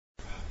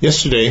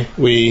Yesterday,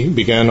 we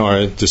began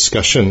our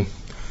discussion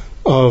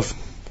of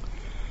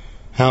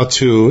how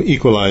to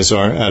equalize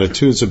our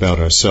attitudes about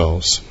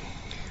ourselves.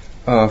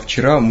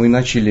 Вчера мы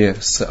начали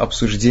с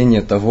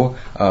обсуждения того,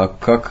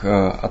 как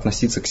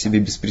относиться к себе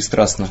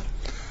беспристрастно,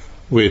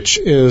 Which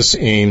is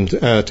aimed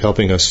at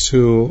helping us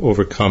to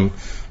overcome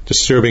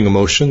disturbing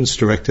emotions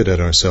directed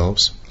at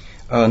ourselves.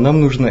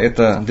 Нам нужно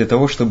это для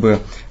того, чтобы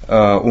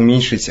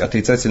уменьшить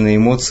отрицательные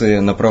эмоции,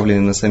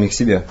 направленные на самих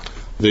себя.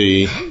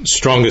 The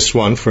strongest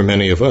one for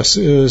many of us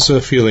is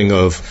a feeling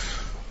of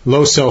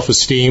low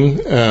self-esteem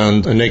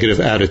and a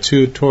negative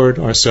attitude toward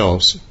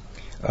ourselves.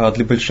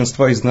 Для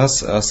большинства из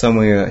нас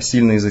самые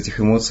сильные из этих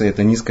эмоций –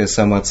 это низкая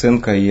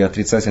самооценка и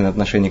отрицательное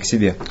отношение к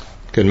себе.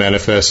 It can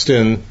manifest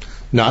in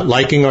not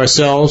liking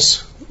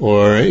ourselves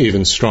or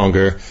even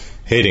stronger,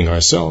 hating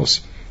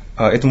ourselves.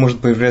 Это может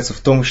проявляться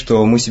в том,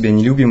 что мы себя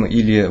не любим,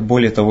 или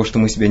более того, что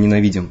мы себя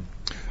ненавидим.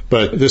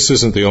 But this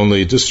isn't the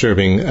only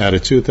disturbing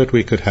attitude that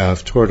we could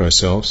have toward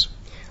ourselves.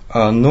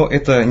 Но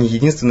это не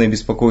единственные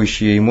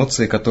беспокоящие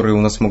эмоции, которые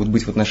у нас могут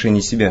быть в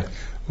отношении себя.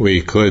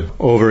 We could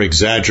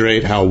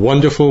over-exaggerate how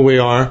wonderful we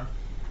are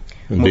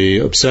and be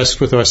obsessed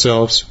with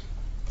ourselves.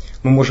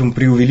 Мы можем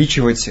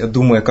преувеличивать,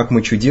 думая, как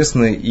мы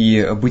чудесны,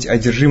 и быть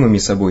одержимыми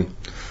собой.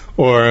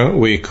 Or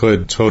we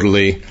could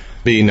totally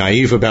be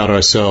naive about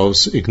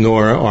ourselves,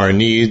 ignore our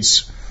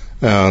needs,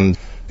 and,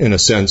 in a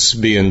sense,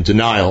 be in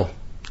denial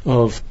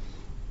of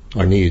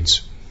our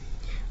needs.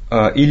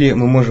 Или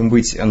мы можем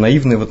быть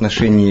наивны в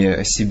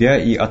отношении себя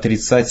и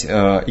отрицать,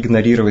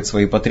 игнорировать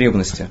свои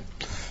потребности.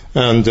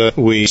 And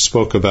we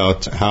spoke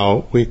about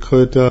how we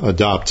could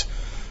adopt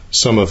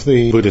some of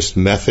the Buddhist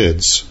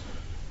methods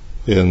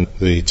in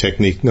the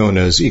technique known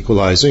as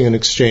equalizing and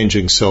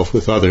exchanging self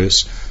with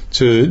others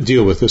to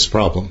deal with this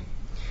problem.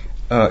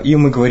 И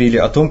мы говорили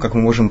о том, как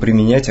мы можем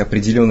применять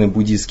определенные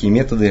буддийские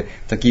методы,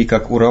 такие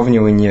как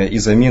уравнивание и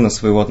замена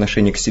своего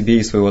отношения к себе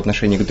и своего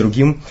отношения к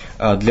другим,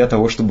 для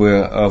того,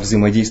 чтобы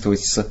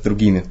взаимодействовать с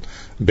другими.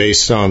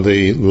 Based on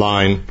the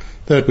line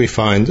that we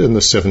find in the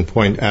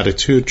 7-point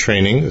attitude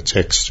training, a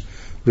text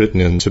written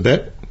in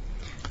Tibet.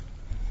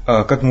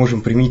 Как мы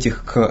можем применить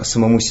их к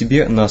самому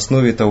себе на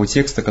основе того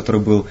текста, который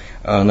был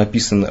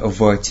написан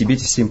в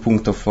Тибете, 7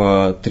 пунктов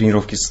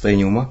тренировки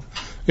состояния ума.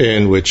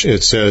 In which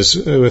it says,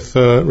 with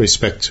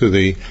respect to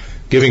the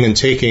giving and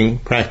taking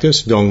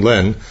practice,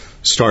 Donglen,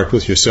 start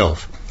with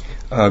yourself.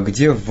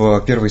 Где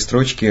в первой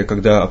строчке,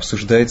 когда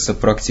обсуждается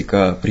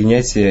практика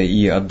принятия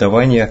и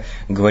отдавания,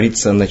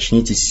 говорится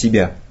 «начните с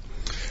себя».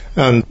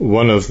 And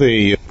one of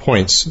the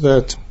points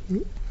that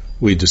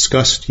we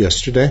discussed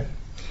yesterday,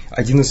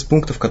 один из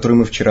пунктов, который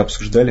мы вчера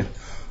обсуждали,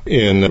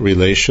 in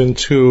relation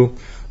to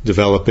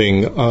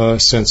developing a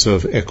sense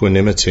of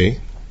equanimity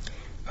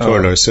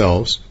toward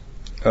ourselves,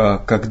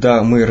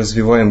 когда мы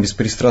развиваем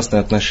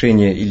беспристрастное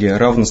отношение или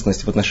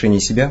равностность в отношении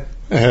себя,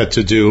 had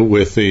to do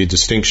with the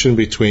distinction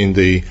between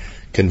the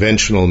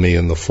conventional me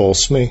and the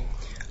false me.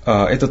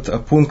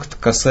 Этот пункт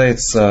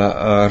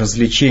касается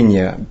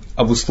развлечения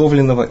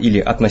обусловленного или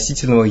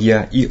относительного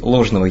 «я» и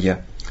ложного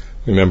 «я».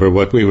 Remember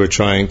what we were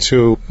trying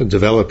to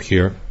develop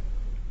here.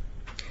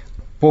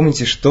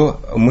 Помните,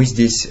 что мы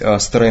здесь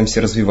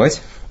стараемся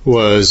развивать?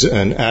 Was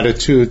an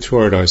attitude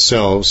toward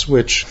ourselves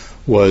which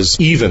was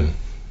even,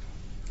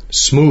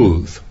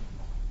 smooth.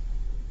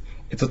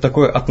 Это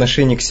такое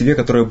отношение к себе,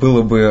 которое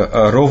было бы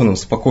ровным,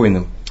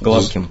 спокойным,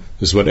 гладким.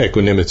 This is what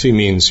equanimity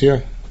means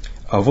here.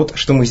 А вот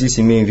что мы здесь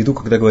имеем в виду,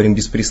 когда говорим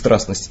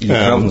беспристрастность или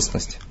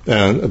равностность.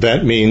 And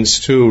that means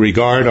to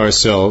regard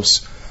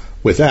ourselves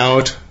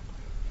without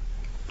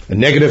a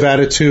negative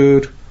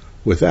attitude,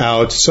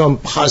 without some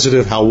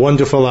positive how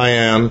wonderful I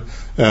am,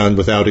 and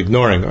without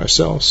ignoring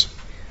ourselves.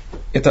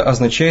 Это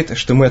означает,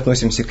 что мы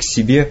относимся к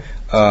себе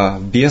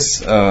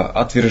без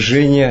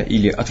отвержения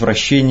или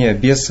отвращения,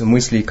 без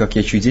мыслей, как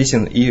я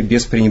чудесен, и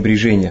без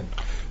пренебрежения.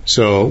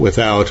 So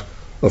without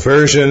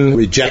aversion,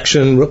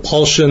 rejection,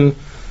 repulsion,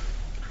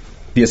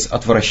 без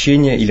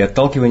отвращения или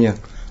отталкивания,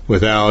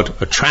 without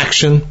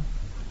attraction,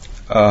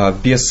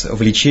 без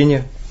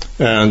влечения,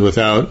 and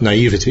without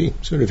naivety,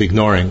 sort of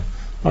ignoring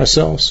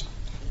ourselves.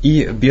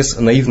 И без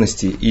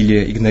наивности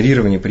или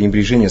игнорирования,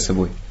 пренебрежения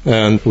собой.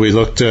 And we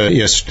looked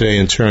yesterday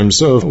in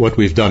terms of what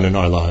we've done in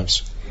our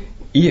lives.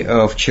 И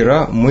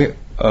вчера мы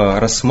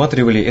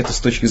рассматривали это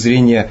с точки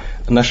зрения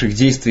наших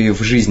действий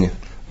в жизни.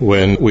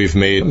 When we've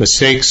made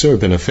mistakes or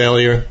been a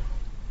failure.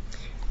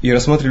 И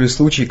рассматривали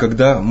случаи,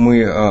 когда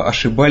мы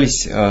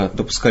ошибались,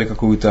 допускали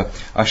какую-то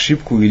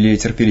ошибку или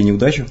терпели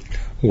неудачу.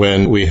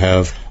 When we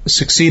have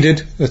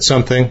succeeded at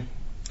something.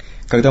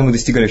 Когда мы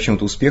достигали в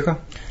чем-то успеха.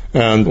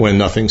 And when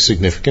nothing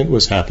significant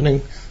was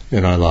happening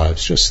in our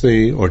lives, just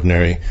the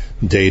ordinary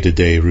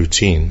day-to-day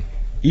routine.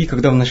 И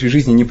когда в нашей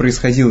жизни не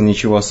происходило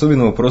ничего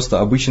особенного,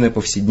 просто обычная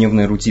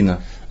повседневная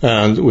рутина.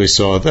 And we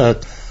saw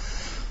that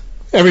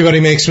everybody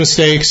makes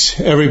mistakes,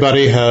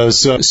 everybody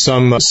has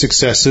some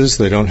successes,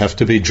 they don't have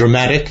to be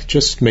dramatic,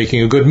 just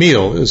making a good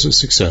meal is a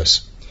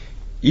success.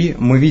 И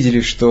мы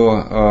видели,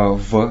 что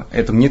в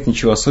этом нет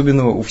ничего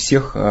особенного, у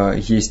всех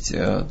есть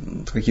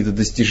какие-то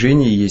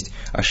достижения, есть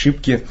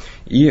ошибки,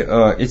 и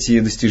эти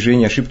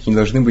достижения, ошибки не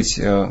должны быть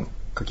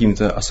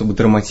какими-то особо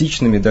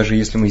драматичными, даже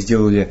если мы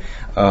сделали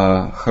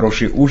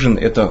хороший ужин,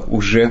 это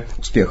уже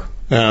успех.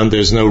 And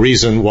there's no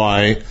reason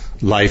why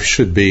life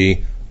should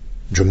be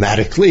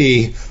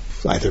dramatically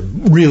either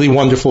really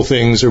wonderful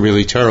things or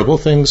really terrible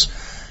things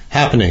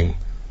happening.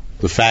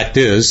 The fact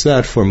is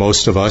that for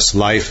most of us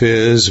life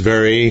is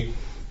very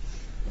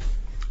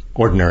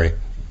ordinary.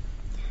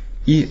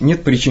 И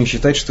нет причин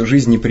считать, что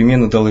жизнь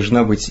непременно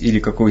должна быть или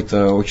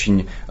какой-то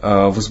очень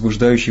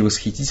возбуждающей,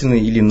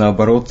 восхитительной, или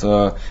наоборот,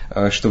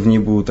 что в ней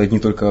будут одни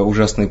только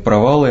ужасные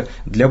провалы.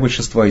 Для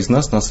большинства из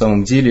нас на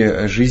самом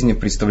деле жизнь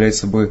представляет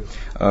собой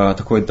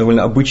такое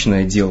довольно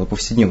обычное дело,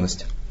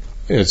 повседневность.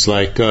 It's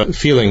like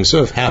feelings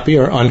of happy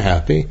or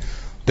unhappy.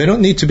 They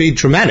don't need to be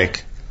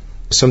dramatic.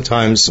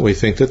 Sometimes we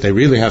think that they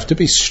really have to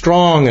be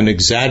strong and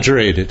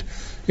exaggerated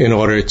in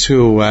order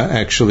to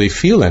actually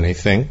feel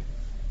anything.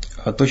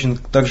 Точно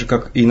так же,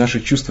 как и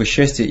наше чувство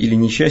счастья или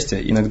несчастья,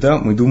 иногда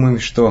мы думаем,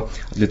 что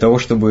для того,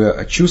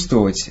 чтобы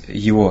чувствовать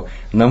его,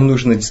 нам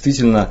нужно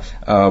действительно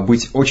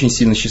быть очень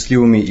сильно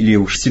счастливыми или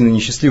уж сильно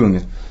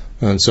несчастливыми.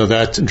 And so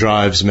that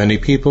drives many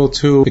people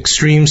to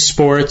extreme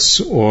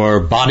sports or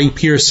body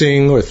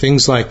piercing or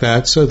things like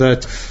that, so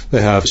that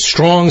they have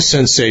strong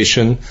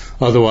sensation,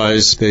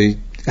 otherwise they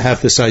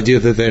have this idea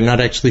that they're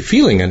not actually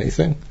feeling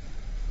anything.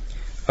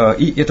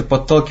 И это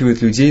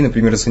подталкивает людей,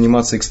 например,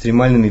 заниматься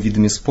экстремальными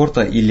видами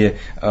спорта или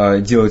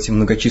делать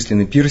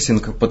многочисленный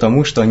пирсинг,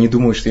 потому что они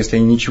думают, что если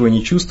они ничего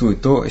не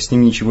чувствуют, то с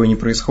ними ничего не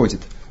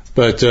происходит.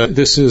 But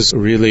this is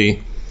really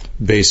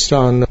based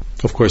on,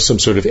 of course, some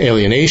sort of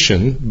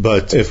alienation,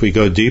 but if we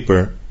go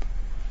deeper,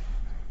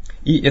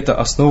 и это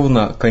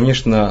основано,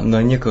 конечно,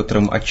 на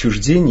некотором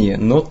отчуждении,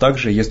 но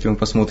также, если мы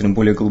посмотрим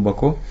более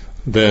глубоко,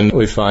 then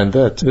we find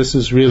that this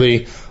is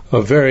really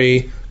a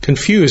very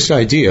confused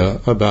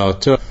idea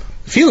about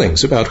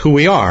feelings, about who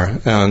we are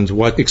and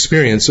what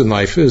experience in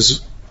life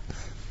is,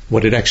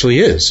 what it actually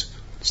is.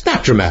 It's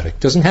not dramatic.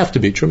 It doesn't have to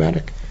be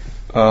dramatic.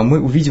 Мы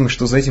увидим,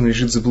 что за этим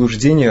лежит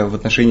заблуждение в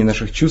отношении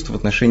наших чувств, в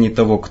отношении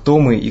того, кто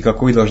мы и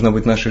какой должна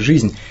быть наша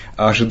жизнь.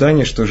 А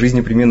ожидание, что жизнь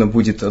непременно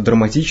будет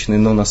драматичной,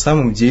 но на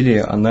самом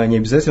деле она не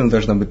обязательно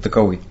должна быть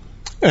таковой.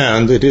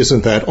 And it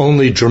isn't that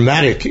only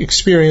dramatic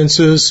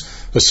experiences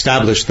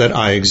establish that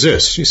I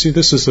exist. You see,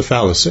 this is the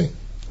fallacy.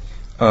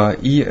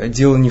 И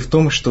дело не в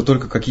том, что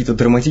только какие-то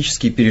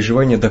драматические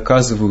переживания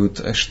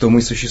доказывают, что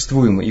мы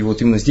существуем, и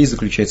вот именно здесь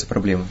заключается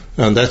проблема.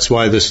 And that's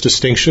why this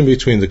distinction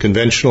between the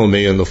conventional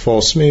me and the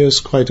false me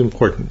is quite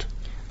important.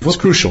 It's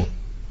crucial.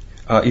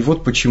 И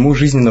вот почему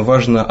жизненно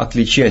важно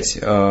отличать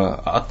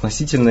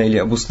относительное или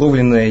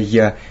обусловленное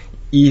 «я»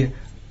 и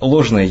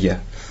ложное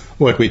 «я».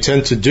 What we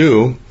tend to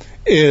do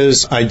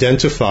is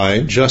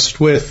identify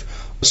just with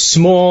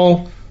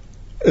small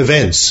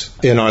events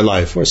in our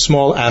life or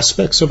small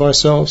aspects of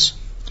ourselves.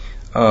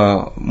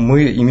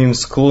 Мы имеем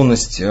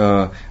склонность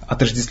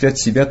отождествлять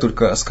себя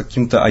только с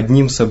каким-то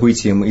одним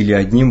событием или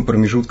одним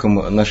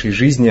промежутком нашей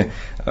жизни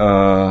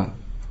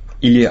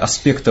или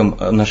аспектом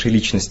нашей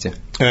личности.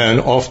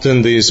 And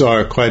often these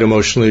are quite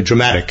emotionally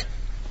dramatic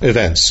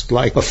events,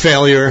 like a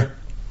failure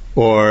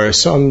or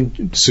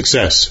some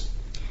success.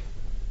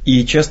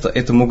 И часто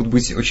это могут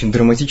быть очень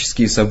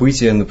драматические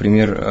события,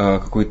 например,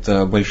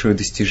 какое-то большое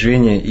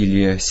достижение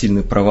или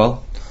сильный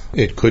провал.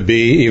 It could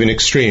be even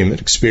extreme, an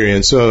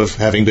experience of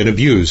having been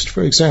abused,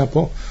 for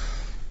example.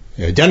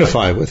 You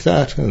identify with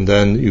that, and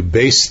then you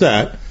base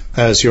that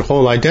as your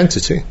whole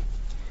identity.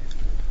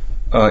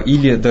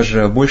 Или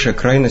даже большая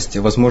крайность,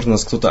 возможно,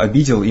 нас кто-то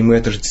обидел, и мы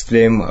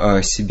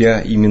отождествляем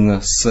себя именно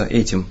с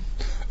этим.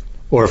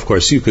 Or, of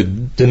course, you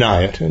could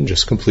deny it and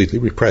just completely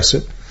repress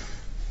it.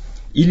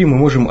 Или мы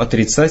можем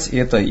отрицать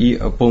это и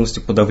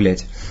полностью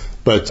подавлять.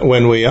 But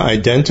when we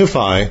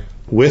identify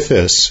with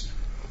this,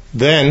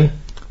 then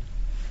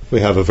we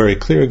have a very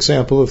clear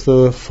example of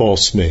the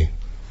false me.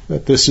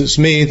 That this is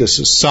me, this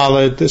is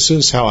solid, this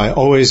is how I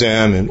always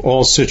am in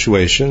all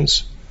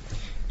situations.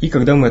 И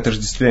когда мы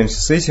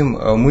отождествляемся с этим,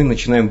 мы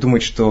начинаем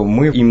думать, что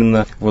мы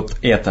именно вот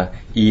это.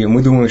 И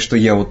мы думаем, что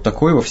я вот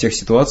такой во всех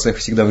ситуациях,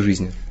 всегда в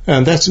жизни.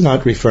 And that's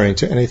not referring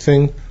to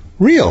anything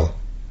real.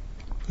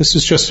 This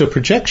is just a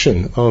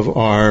projection of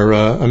our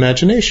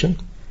imagination.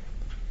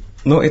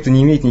 Но это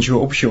не имеет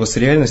ничего общего с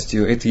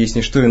реальностью, это есть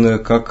не что иное,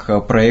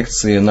 как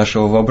проекции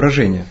нашего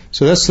воображения.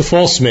 So that's the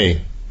false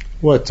me.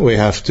 What we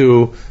have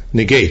to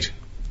negate.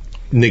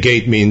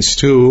 Negate means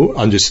to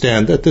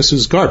understand that this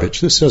is garbage.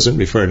 This doesn't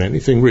refer to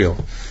anything real.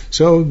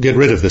 So get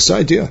rid of this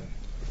idea.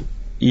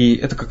 И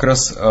это как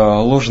раз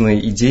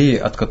ложные идеи,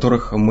 от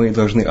которых мы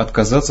должны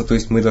отказаться, то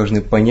есть мы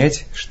должны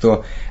понять,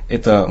 что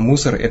это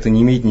мусор, это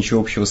не имеет ничего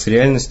общего с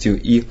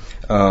реальностью, и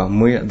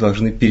мы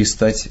должны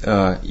перестать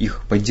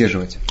их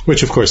поддерживать.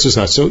 Which, of course, is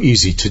not so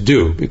easy to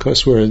do,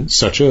 because we're in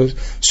such a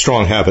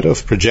strong habit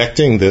of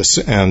projecting this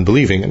and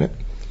believing in it.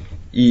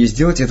 И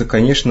сделать это,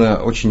 конечно,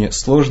 очень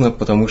сложно,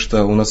 потому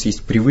что у нас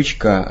есть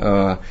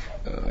привычка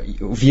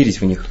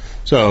верить в них.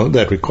 So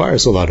that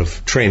requires a lot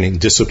of training,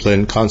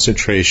 discipline,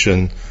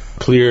 concentration,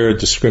 clear,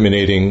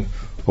 discriminating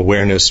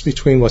awareness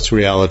between what's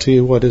reality,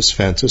 what is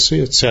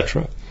fantasy,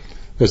 etc.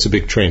 That's a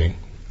big training.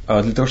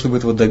 А для того, чтобы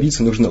этого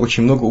добиться, нужно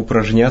очень много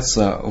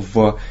упражняться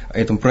в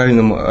этом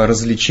правильном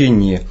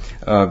развлечении,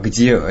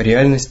 где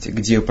реальность,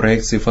 где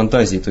проекции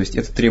фантазии. То есть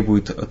это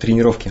требует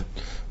тренировки.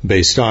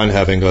 Based on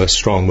having a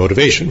strong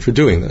motivation for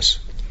doing this.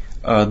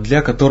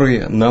 Для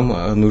которой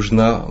нам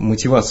нужна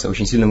мотивация,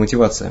 очень сильная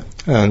мотивация.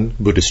 And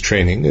Buddhist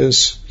training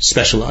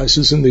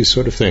specializes in these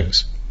sort of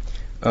things.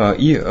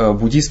 И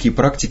буддийские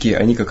практики,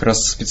 они как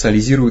раз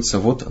специализируются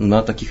вот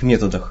на таких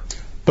методах.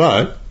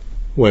 But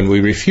when we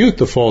refute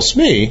the false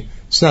me,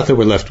 it's not that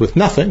we're left with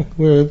nothing,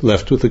 we're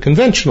left with the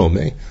conventional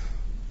me.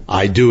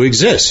 I do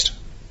exist.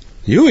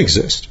 You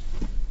exist.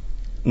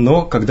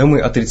 Но когда мы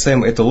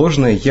отрицаем это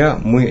ложное «я»,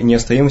 мы не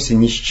остаемся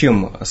ни с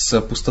чем,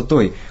 с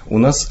пустотой. У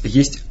нас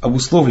есть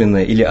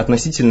обусловленное или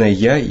относительное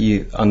 «я»,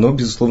 и оно,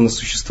 безусловно,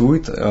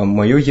 существует.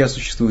 Мое «я»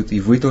 существует, и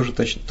вы тоже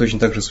точно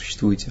так же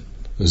существуете.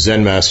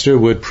 Zen master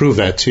would prove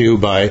that to you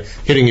by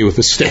hitting you with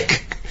a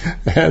stick,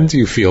 and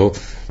you feel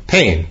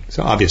pain.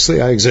 So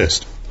obviously I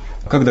exist.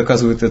 Как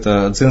доказывает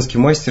это дзенский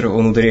мастер,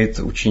 он ударяет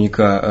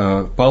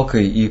ученика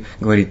палкой и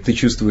говорит: ты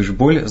чувствуешь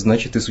боль,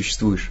 значит, ты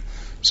существуешь.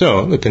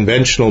 So the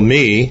conventional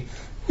me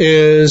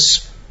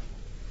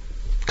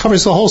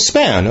covers the whole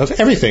span of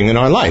everything in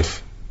our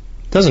life,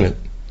 doesn't it?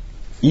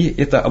 И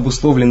это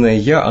обусловленное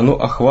 «я», оно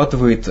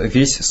охватывает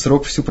весь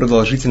срок, всю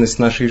продолжительность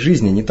нашей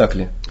жизни, не так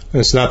ли?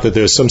 It's not that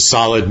there's some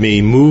solid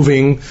me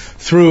moving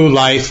through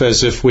life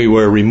as if we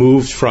were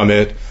removed from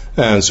it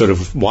and sort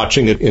of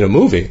watching it in a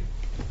movie.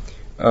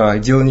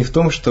 Дело не в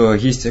том, что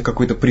есть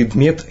какой-то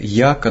предмет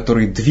 «я»,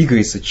 который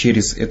двигается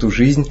через эту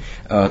жизнь,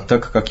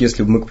 так как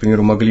если бы мы, к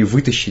примеру, могли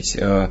вытащить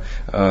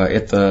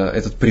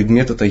этот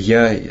предмет, это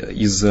 «я»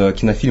 из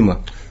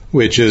кинофильма.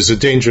 Which is a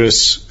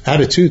dangerous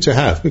attitude to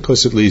have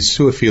because it leads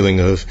to a feeling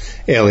of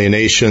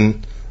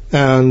alienation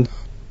and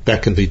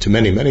that can lead to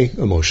many, many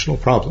emotional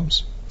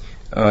problems.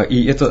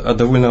 И это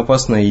довольно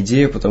опасная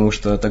идея, потому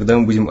что тогда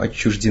мы будем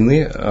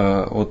отчуждены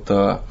от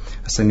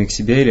самих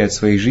себя или от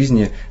своей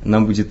жизни.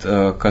 Нам будет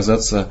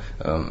казаться,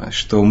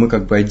 что мы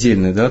как бы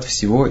отдельны, да, от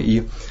всего,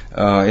 и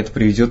это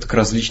приведет к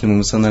различным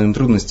эмоциональным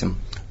трудностям.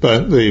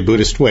 But the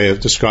Buddhist way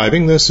of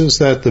describing this is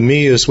that the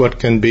me is what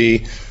can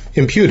be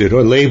imputed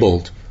or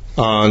labeled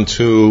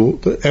onto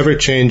the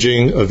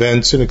ever-changing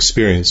events and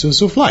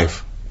experiences of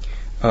life.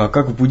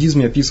 Как в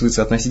буддизме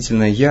описывается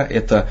относительное «я»,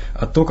 это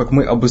то, как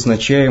мы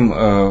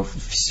обозначаем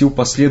всю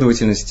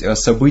последовательность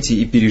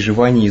событий и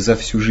переживаний за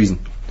всю жизнь.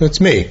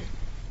 That's me.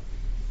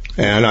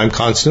 And I'm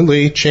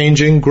constantly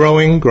changing,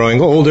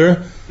 growing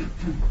older,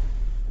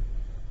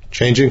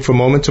 changing from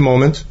moment to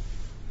moment.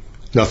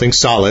 Nothing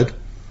solid,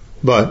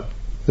 but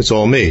it's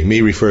all me.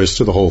 Me refers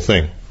to the whole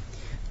thing.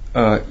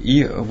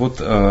 И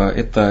вот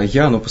это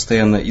 «я», оно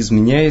постоянно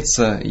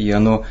изменяется, и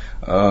оно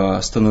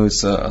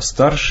становится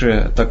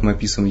старше, так мы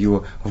описываем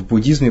его в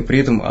буддизме,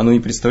 при этом оно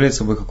не представляет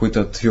собой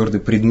какой-то твердый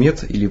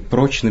предмет или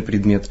прочный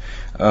предмет,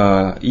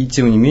 и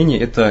тем не менее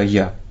это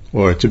 «я».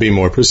 Or to be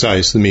more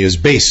precise, the me is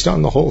based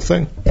on the whole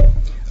thing.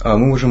 Мы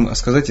можем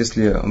сказать,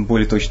 если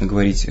более точно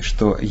говорить,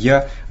 что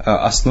 «я»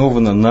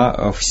 основано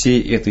на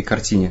всей этой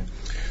картине.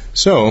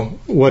 So,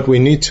 what we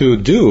need to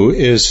do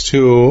is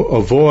to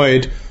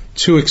avoid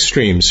two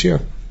extremes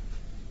here.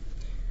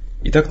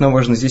 Итак, нам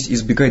важно здесь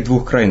избегать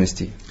двух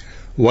крайностей.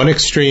 One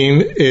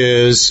extreme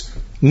is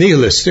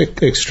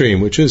nihilistic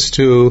extreme, which is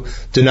to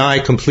deny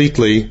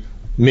completely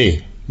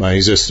me, my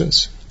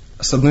existence.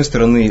 С одной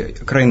стороны,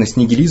 крайность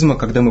нигилизма,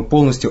 когда мы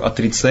полностью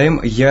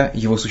отрицаем «я»,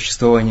 его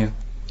существование.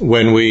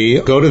 When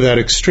we go to that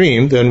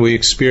extreme, then we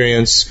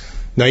experience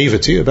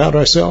naivety about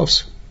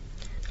ourselves.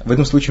 В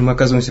этом случае мы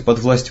оказываемся под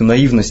властью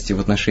наивности в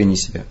отношении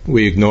себя.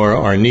 We ignore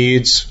our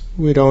needs.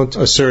 We don't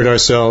assert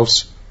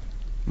ourselves.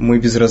 Мы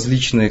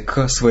безразличны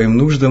к своим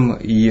нуждам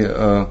и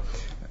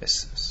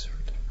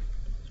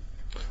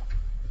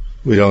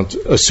we don't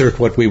assert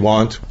what we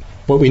want.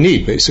 What we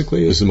need,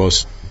 basically, is the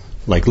most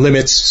like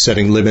limits,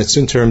 setting limits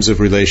in terms of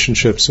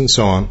relationships and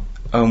so on.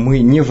 Мы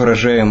не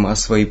выражаем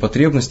свои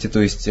потребности,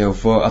 то есть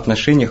в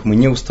отношениях мы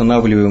не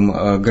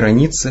устанавливаем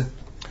границы.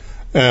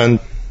 And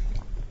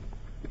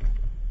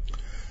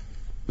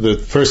the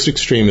first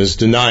extreme is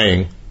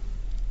denying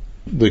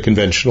the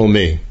conventional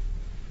me,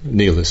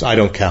 nihilist. I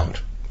don't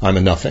count. I'm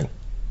a nothing.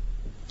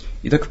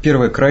 Итак,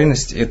 первая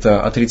крайность –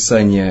 это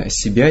отрицание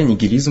себя,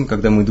 нигилизм,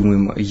 когда мы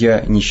думаем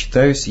 «я не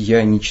считаюсь,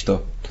 я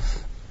ничто».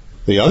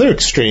 The other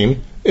extreme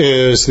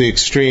is the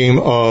extreme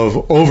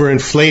of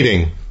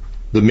overinflating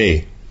the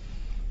me.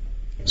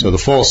 So the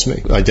false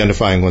me,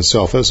 identifying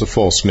oneself as a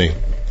false me.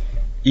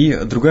 И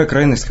другая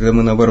крайность, когда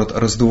мы, наоборот,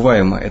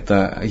 раздуваем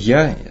это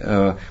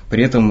 «я»,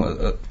 при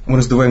этом мы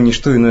раздуваем не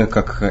что иное,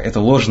 как это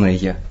ложное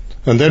 «я».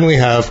 And then we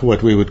have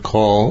what we would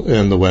call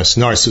in the West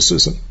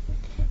narcissism.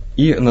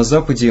 И на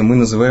Западе мы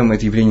называем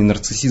это явление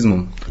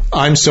нарциссизмом.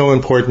 I'm so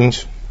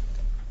important.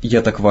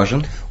 Я так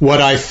важен.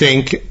 What I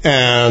think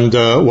and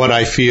what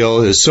I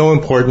feel is so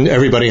important,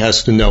 everybody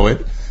has to know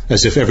it,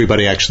 as if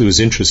everybody actually was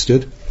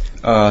interested.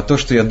 То,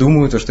 что я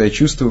думаю, то, что я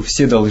чувствую,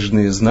 все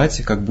должны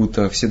знать, как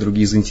будто все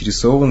другие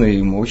заинтересованы, и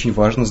им очень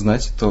важно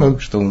знать то,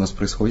 что у нас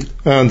происходит.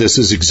 And this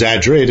is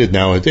exaggerated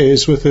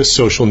nowadays with this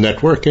social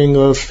networking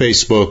of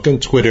Facebook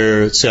and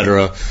Twitter,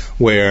 etc.,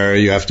 where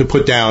you have to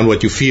put down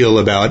what you feel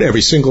about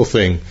every single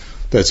thing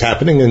that's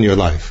happening in your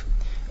life.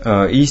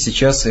 И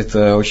сейчас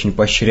это очень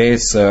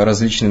поощряется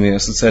различными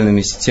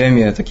социальными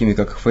сетями, такими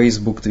как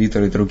Facebook,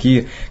 Twitter и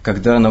другие,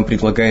 когда нам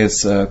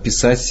предлагается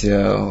писать,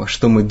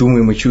 что мы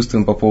думаем и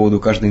чувствуем по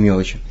поводу каждой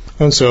мелочи.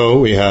 And so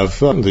we have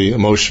the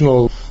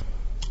emotional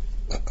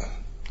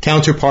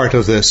counterpart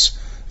of this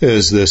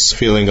is this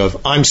feeling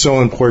of I'm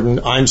so important,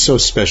 I'm so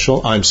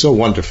special, I'm so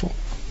wonderful.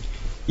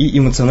 И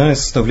эмоциональная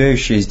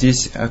составляющая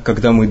здесь,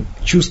 когда мы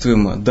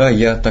чувствуем, да,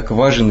 я так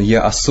важен,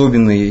 я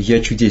особенный, я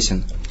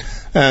чудесен.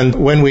 And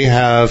when we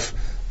have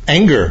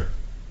anger,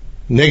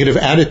 negative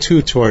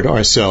attitude toward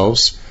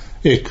ourselves,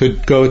 it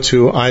could go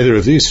to either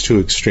of these two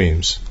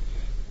extremes.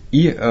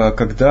 И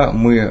когда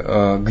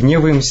мы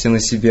гневаемся на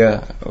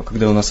себя,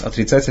 когда у нас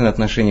отрицательное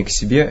отношение к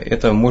себе,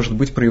 это может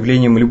быть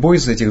проявлением любой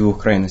из этих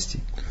двух крайностей.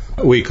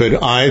 We could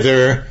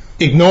either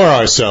ignore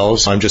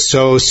ourselves, I'm just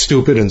so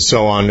stupid and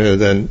so on,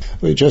 then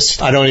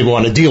I don't even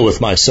want to deal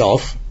with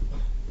myself.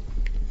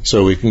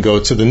 So we can go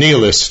to the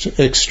nihilist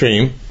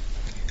extreme.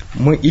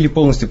 Мы или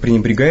полностью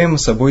пренебрегаем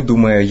собой,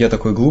 думая, я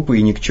такой глупый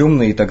и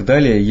никчемный и так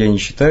далее, я не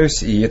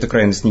считаюсь, и это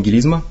крайность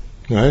нигилизма.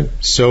 Right?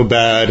 So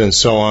bad and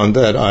so on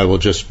that I will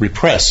just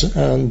repress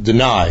and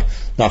deny,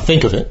 not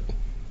think of it.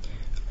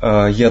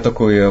 Я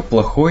такой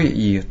плохой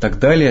и так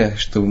далее,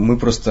 что мы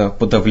просто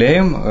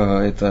подавляем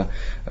это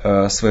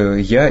свое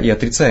 «я» и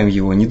отрицаем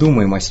его, не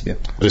думаем о себе.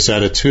 This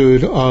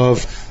attitude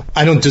of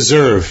I don't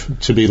deserve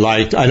to be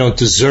liked, I don't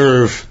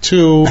deserve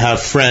to have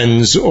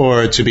friends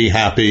or to be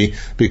happy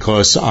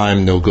because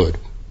I'm no good.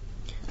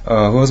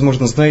 Вы,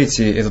 возможно,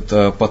 знаете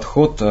этот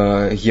подход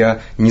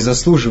 «я не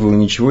заслуживаю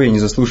ничего, я не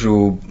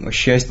заслуживаю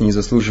счастья, не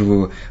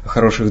заслуживаю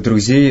хороших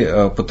друзей,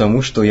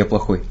 потому что я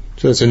плохой».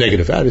 So it's a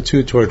negative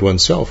attitude toward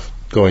oneself,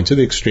 going to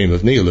the extreme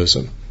of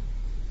nihilism,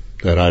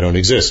 that I don't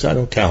exist, I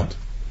don't count.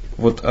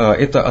 Вот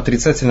это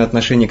отрицательное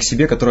отношение к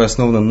себе, которое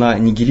основано на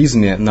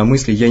нигилизме, на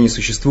мысли «я не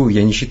существую,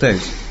 я не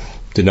считаюсь».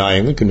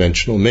 Denying the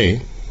conventional me.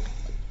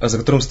 За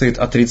которым стоит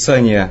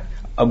отрицание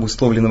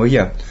обусловленного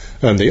 «я».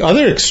 And the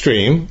other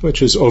extreme,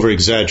 which is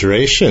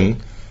over-exaggeration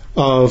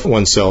of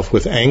oneself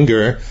with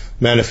anger,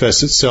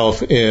 manifests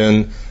itself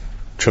in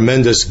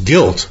tremendous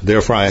guilt.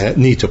 Therefore, I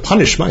need to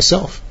punish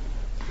myself.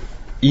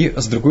 И,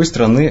 с другой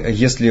стороны,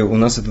 если у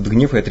нас этот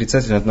гнев и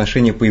отрицательное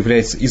отношение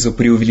появляется из-за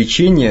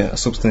преувеличения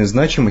собственной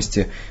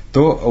значимости,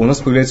 то у нас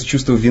появляется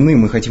чувство вины,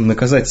 мы хотим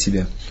наказать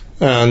себя.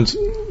 And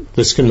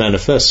this can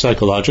manifest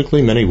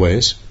psychologically many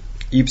ways.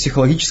 И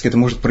психологически это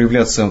может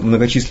проявляться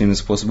многочисленными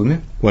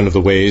способами. One of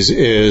the ways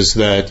is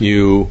that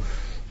you,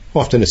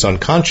 often it's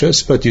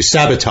unconscious, but you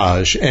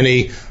sabotage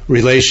any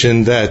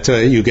relation that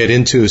you get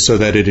into so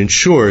that it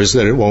ensures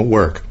that it won't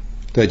work,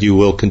 that you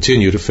will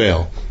continue to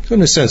fail. So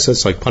in a sense,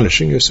 that's like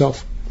punishing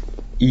yourself.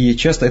 И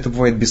часто это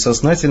бывает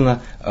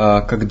бессознательно,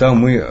 когда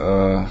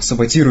мы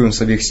саботируем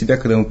самих себя,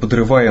 когда мы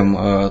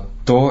подрываем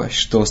то,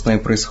 что с нами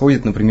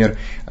происходит. Например,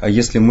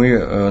 если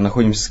мы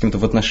находимся с кем-то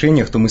в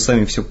отношениях, то мы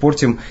сами все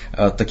портим,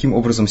 таким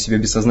образом себя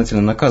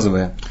бессознательно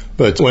наказывая.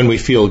 But when we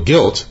feel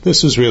guilt,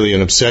 this is really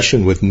an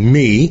obsession with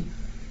me.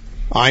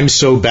 I'm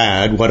so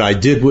bad, what I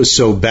did was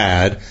so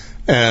bad,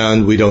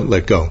 and we don't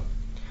let go.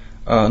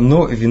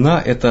 Но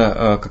вина –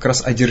 это как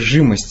раз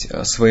одержимость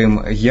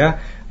своим «я»,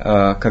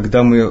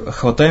 когда мы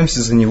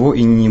хватаемся за него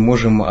и не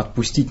можем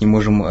отпустить, не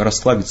можем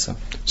расслабиться.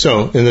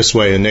 So, in this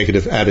way, a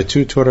negative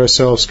attitude toward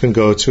ourselves can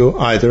go to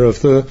either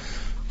of the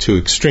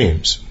two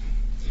extremes.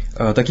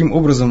 Таким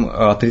образом,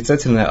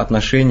 отрицательное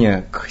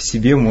отношение к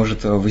себе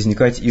может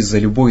возникать из-за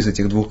любой из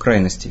этих двух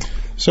крайностей.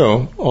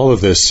 So, all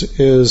of this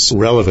is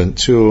relevant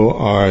to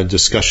our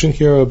discussion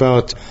here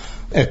about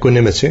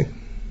equanimity.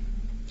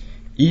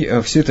 И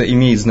все это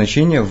имеет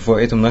значение в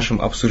этом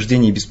нашем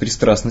обсуждении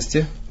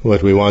беспристрастности.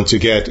 What we want to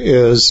get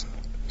is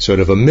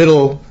sort of a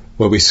middle,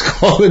 what we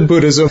call in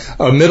Buddhism,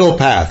 a middle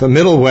path, a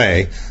middle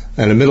way.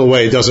 And a middle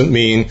way doesn't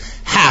mean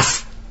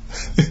half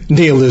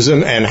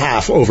nihilism and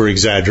half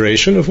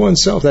over-exaggeration of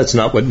oneself. That's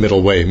not what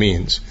middle way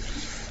means.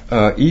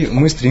 И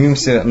мы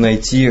стремимся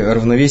найти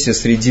равновесие,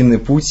 срединный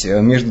путь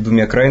между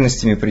двумя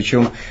крайностями,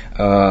 причем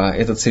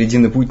этот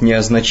срединный путь не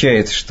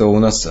означает, что у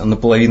нас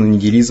наполовину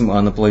нигилизм,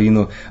 а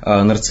наполовину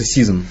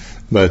нарциссизм.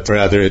 But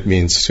rather it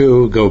means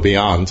to go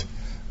beyond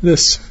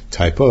this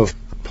type of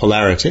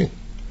polarity.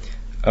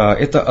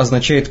 Это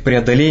означает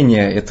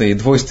преодоление этой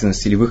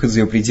двойственности или выход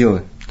за ее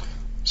пределы.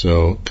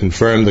 So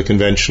confirm the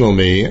conventional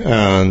me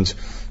and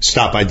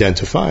stop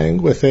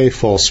identifying with a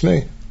false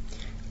me.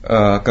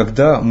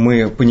 Когда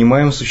мы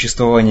понимаем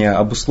существование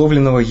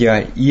обусловленного «я»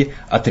 и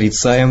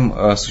отрицаем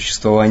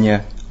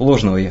существование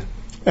ложного «я».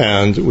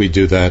 And we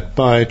do that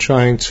by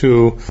trying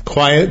to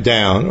quiet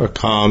down or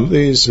calm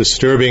these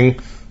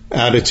disturbing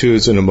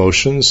attitudes and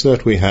emotions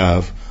that we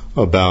have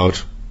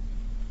about,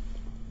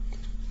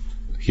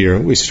 here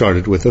we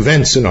started with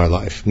events in our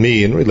life,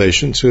 me in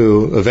relation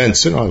to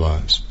events in our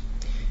lives.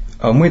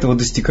 Мы этого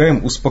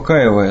достигаем,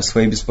 успокаивая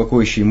свои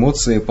беспокоящие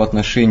эмоции по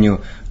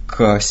отношению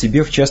к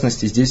себе. В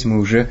частности, здесь мы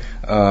уже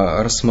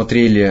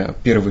рассмотрели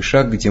первый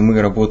шаг, где мы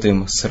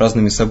работаем с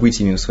разными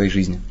событиями в своей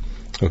жизни.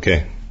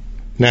 Okay.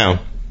 Now,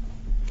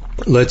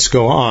 let's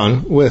go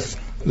on with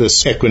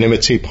this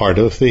equanimity part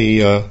of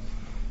the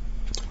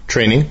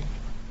training.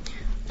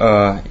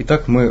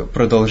 Итак, мы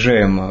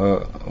продолжаем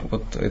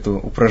вот это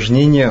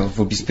упражнение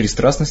в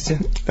беспристрастности.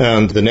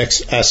 And the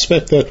next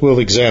aspect that we'll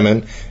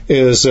examine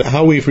is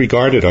how we've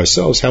regarded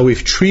ourselves, how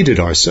we've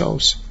treated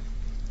ourselves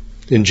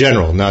in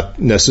general, not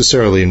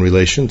necessarily in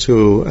relation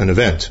to an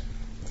event.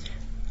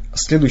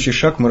 Следующий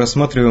шаг мы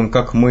рассматриваем,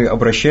 как мы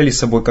обращались с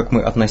собой, как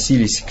мы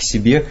относились к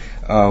себе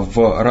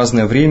в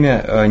разное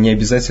время, не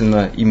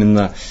обязательно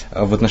именно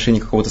в отношении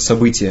какого-то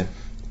события.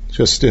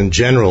 Just in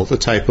general, the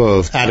type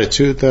of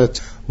attitude that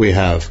we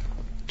have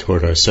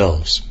toward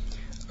ourselves.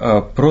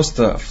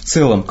 Просто в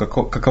целом,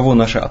 каково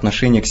наше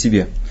отношение к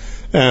себе.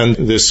 And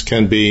this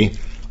can be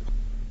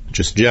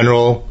just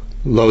general,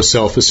 low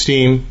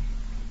self-esteem.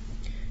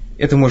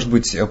 Это может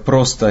быть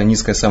просто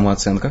низкая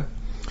самооценка.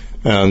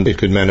 And it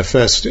could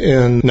manifest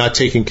in not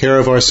taking care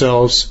of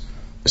ourselves,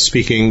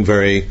 speaking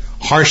very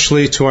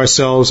harshly to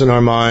ourselves in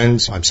our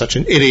minds. I'm such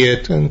an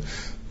idiot, and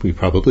we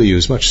probably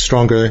use much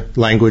stronger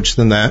language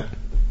than that.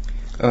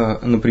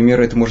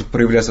 Например, это может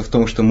проявляться в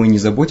том, что мы не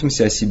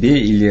заботимся о себе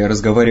или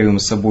разговариваем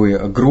с собой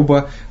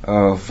грубо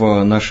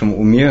в нашем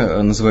уме,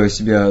 называя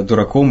себя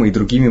дураком и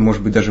другими,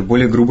 может быть, даже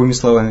более грубыми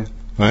словами.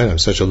 Right? I'm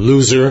such a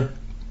loser,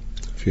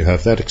 if you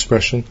have that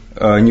expression.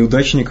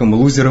 Неудачником,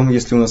 лузером,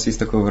 если у нас есть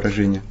такое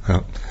выражение.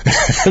 Oh.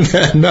 And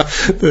then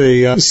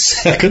the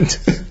second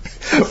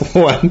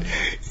one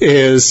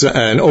is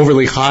an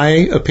overly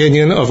high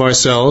opinion of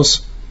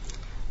ourselves.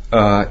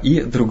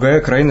 И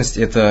другая крайность –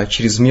 это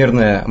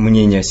чрезмерное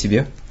мнение о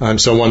себе. I'm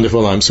so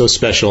wonderful, I'm so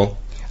special.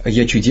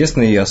 Я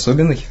чудесный и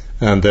особенный.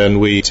 And then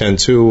we tend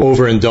to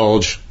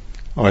overindulge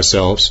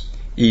ourselves.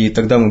 И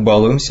тогда мы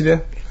балуем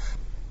себя.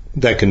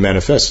 That can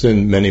manifest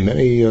in many,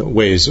 many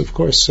ways, of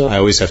course. I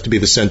always have to be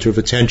the center of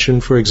attention,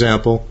 for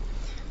example.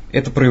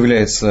 Это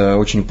проявляется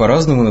очень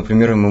по-разному.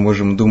 Например, мы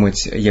можем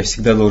думать, я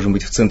всегда должен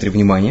быть в центре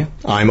внимания.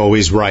 I'm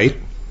always right.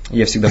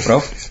 Я всегда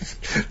прав.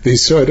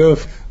 These sort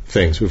of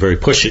things. We're very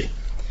pushy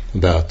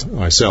about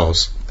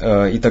ourselves.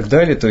 И так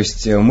далее. То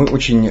есть мы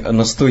очень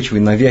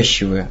настойчивые,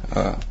 навязчивые.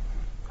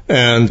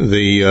 And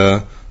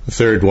the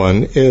third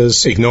one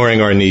is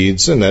ignoring our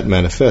needs, and that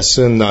manifests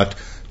in not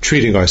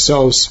treating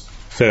ourselves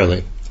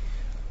fairly.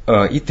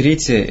 И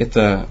третье –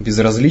 это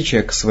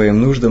безразличие к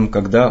своим нуждам,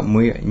 когда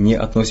мы не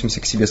относимся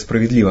к себе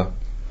справедливо.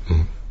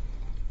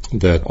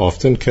 That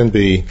often can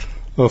be,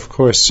 of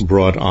course,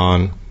 brought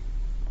on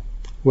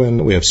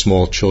when we have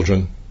small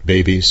children,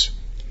 babies.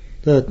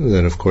 That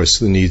then, of course,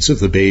 the needs of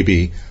the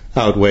baby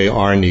outweigh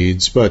our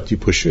needs, but you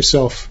push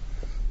yourself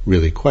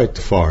really quite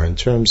far in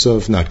terms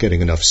of not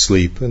getting enough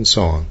sleep and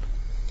so on.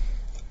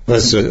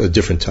 That's a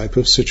different type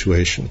of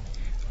situation.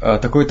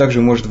 Такое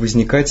также может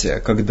возникать,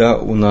 когда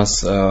у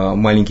нас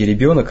маленький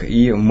ребенок,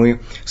 и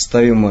мы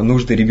ставим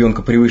нужды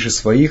ребенка превыше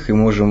своих, и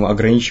можем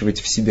ограничивать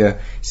себя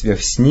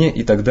в сне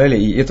и так далее.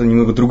 И это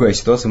немного другая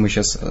ситуация, мы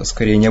сейчас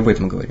скорее не об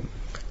этом говорим.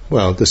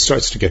 Well, this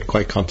starts to get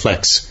quite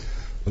complex.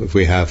 If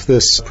we have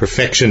this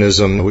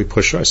perfectionism, we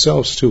push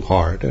ourselves too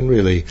hard and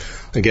really,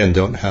 again,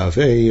 don't have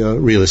a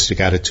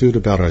realistic attitude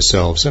about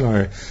ourselves and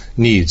our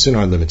needs and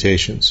our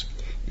limitations.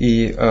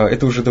 И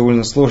это уже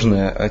довольно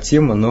сложная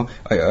тема, но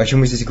о чем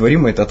мы здесь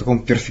говорим, это о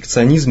таком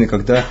перфекционизме,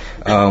 когда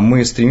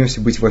мы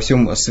стремимся быть во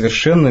всем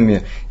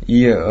совершенными,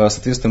 и,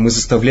 соответственно, мы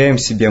заставляем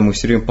себя, мы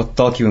все время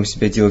подталкиваем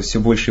себя делать все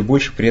больше и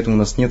больше, при этом у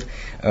нас нет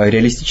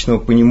реалистичного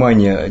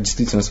понимания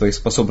действительно своих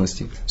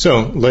способностей.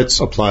 So, let's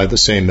apply the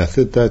same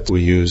method that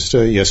we used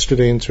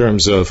yesterday in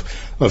terms of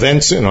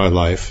events in our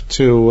life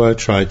to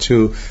try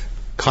to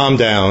calm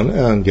down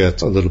and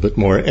get a little bit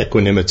more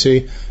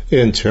equanimity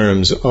in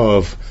terms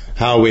of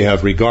how we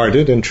have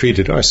regarded and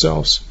treated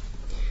ourselves.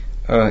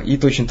 И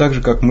точно так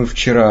же, как мы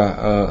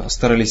вчера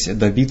старались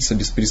добиться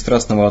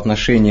беспристрастного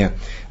отношения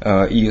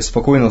и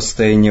спокойного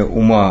состояния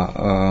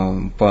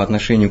ума по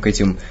отношению к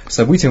этим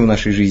событиям в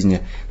нашей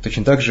жизни,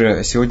 точно так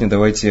же сегодня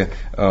давайте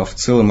в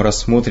целом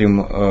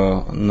рассмотрим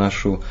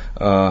нашу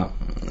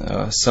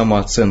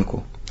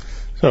самооценку.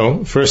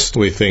 So, first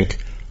we think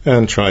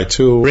and try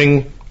to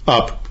bring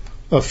up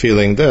a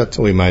feeling that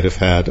we might have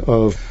had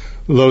of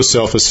low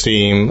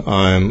self-esteem,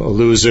 I'm a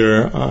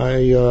loser,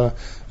 I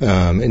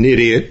am an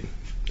idiot,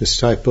 this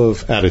type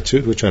of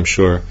attitude, which I'm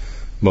sure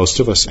most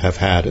of us have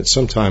had at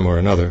some time or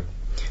another.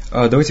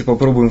 Давайте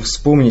попробуем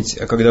вспомнить,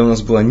 когда у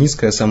нас была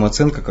низкая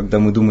самооценка, когда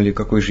мы думали,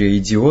 какой же я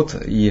идиот,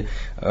 и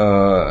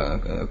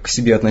к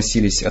себе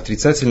относились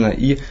отрицательно,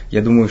 и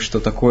я думаю, что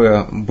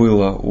такое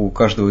было у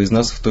каждого из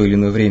нас в то или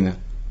иное время.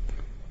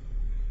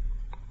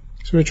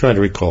 So we try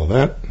to recall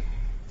that.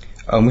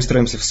 Мы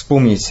стараемся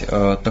вспомнить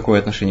такое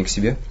отношение к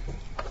себе.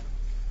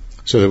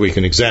 so that we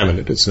can examine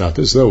it. It's not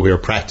as though we are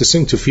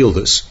practicing to feel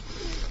this.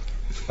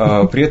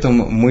 При этом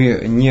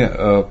мы не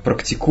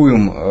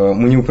практикуем,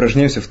 мы не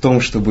упражняемся в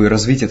том, чтобы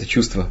развить это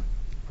чувство.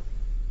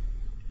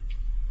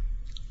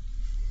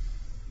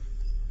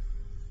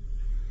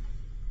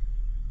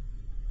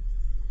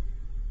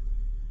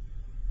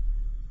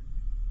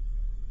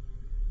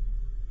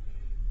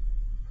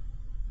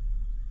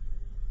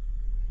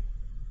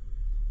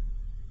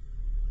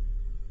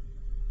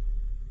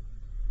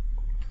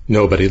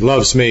 Nobody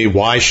loves me.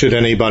 Why should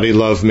anybody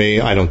love me?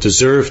 I don't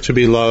deserve to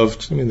be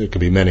loved. I mean, there could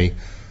be many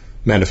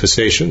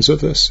manifestations of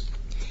this.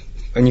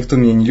 Никто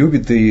меня не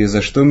любит, и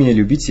за что меня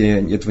любить, я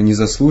этого не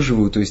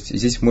заслуживаю. То есть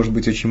здесь может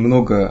быть очень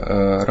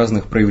много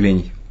разных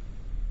проявлений.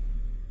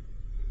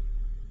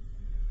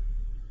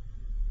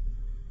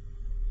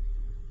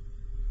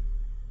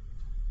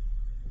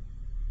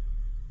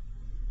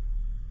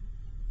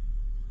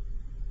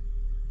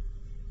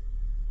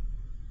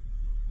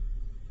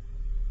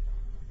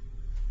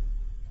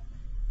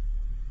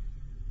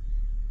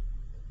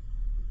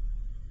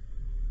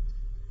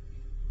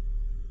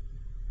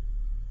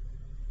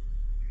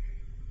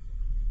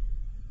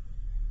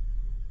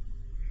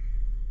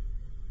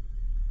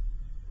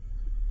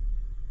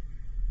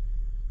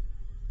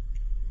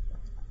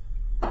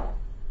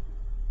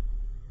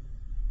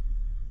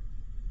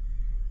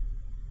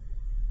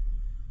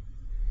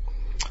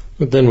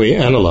 But then we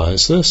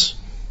analyze this.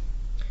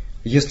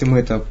 Если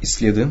мы это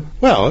исследуем,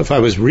 well, if I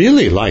was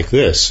really like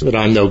this, that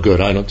I'm no good,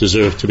 I don't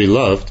deserve to be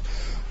loved,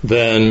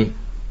 then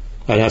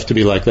I'd have to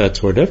be like that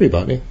toward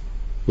everybody,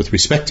 with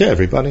respect to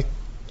everybody.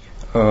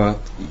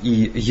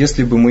 И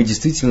если бы мы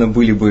действительно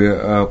были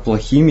бы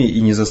плохими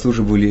и не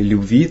заслуживали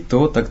любви,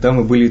 то тогда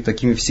мы были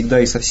такими всегда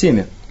и со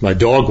всеми. My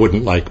dog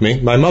wouldn't like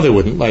me, my mother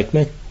wouldn't like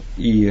me.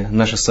 И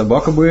наша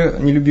собака бы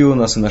не любила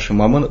нас, и наша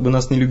мама бы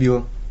нас не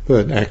любила.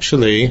 But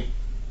actually,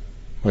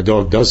 my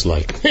dog does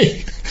like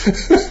me.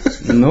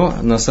 Но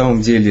на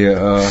самом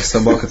деле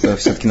собака-то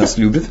все-таки нас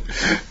любит.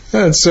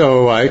 And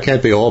so I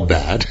can't be all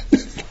bad.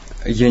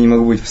 Я не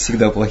могу быть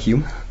всегда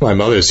плохим. My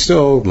mother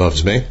still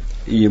loves me.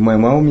 И моя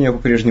мама меня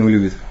по-прежнему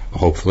любит.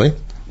 Hopefully.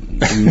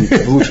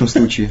 В лучшем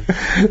случае.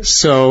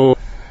 So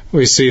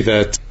we see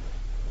that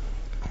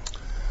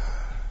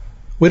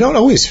we don't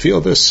always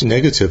feel this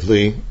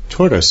negatively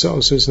toward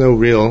ourselves. There's no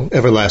real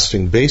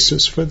everlasting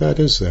basis for that,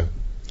 is there?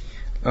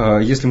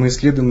 Если мы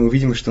исследуем, мы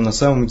увидим, что на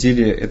самом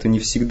деле это не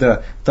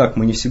всегда так,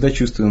 мы не всегда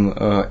чувствуем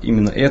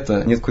именно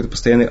это, нет какой-то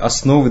постоянной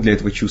основы для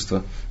этого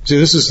чувства. See,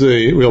 this is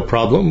the real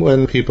problem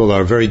when people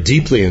are very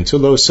deeply into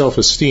low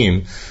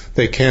self-esteem.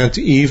 They can't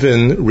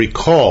even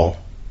recall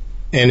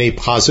any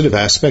positive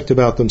aspect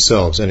about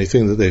themselves,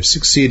 anything that they've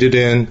succeeded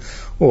in,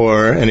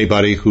 or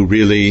anybody who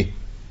really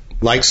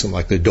likes them,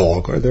 like their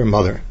dog or their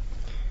mother,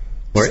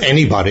 or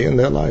anybody in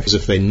their life, as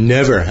if they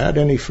never had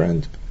any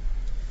friend,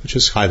 which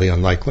is highly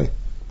unlikely.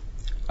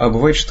 А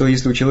бывает, что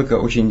если у человека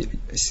очень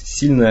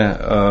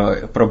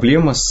сильная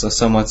проблема с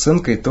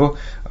самооценкой, то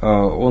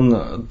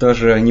он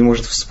даже не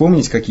может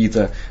вспомнить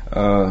какие-то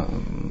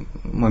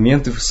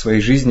моменты в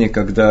своей жизни,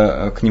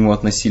 когда к нему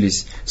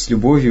относились с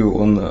любовью.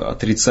 Он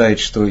отрицает,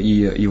 что и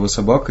его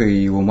собака,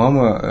 и его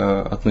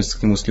мама относятся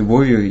к нему с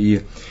любовью,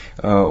 и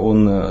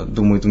он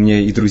думает, у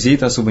меня и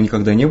друзей-то особо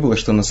никогда не было,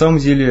 что на самом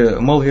деле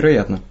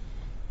маловероятно.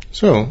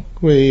 So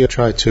we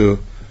try to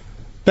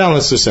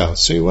balance this out.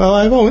 See, well,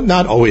 I've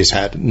not always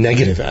had a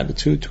negative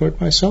attitude toward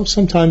myself.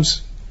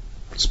 Sometimes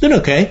it's been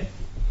okay.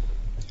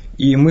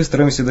 И мы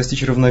стараемся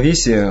достичь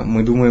равновесия.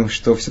 Мы думаем,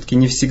 что все-таки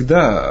не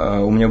всегда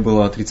у меня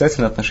было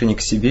отрицательное отношение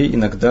к себе,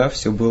 иногда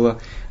все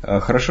было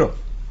хорошо.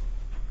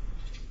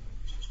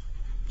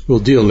 We'll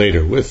deal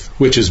later with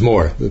which is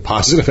more, the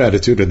positive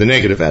attitude or the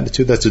negative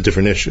attitude. That's a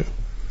different issue.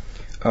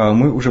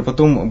 Мы уже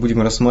потом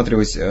будем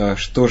рассматривать,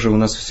 что же у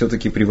нас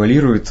все-таки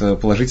превалирует,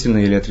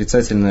 положительное или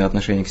отрицательное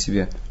отношение к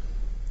себе.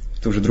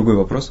 Это уже другой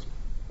вопрос.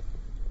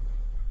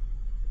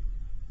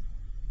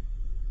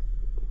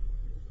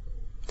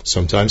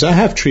 Sometimes I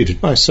have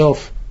treated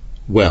myself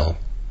well.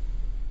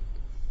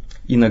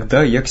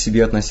 Иногда я к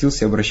себе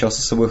относился и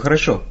обращался с собой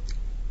хорошо.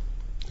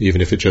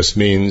 Even if it just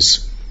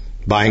means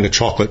buying a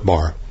chocolate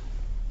bar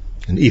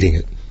and eating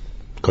it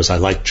because I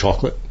like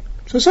chocolate.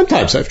 So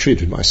sometimes I've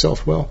treated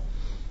myself well.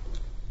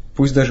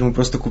 Пусть даже мы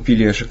просто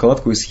купили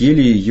шоколадку и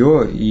съели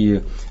ее,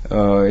 и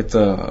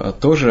это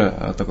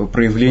тоже такое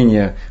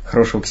проявление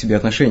хорошего к себе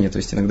отношения. То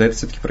есть иногда это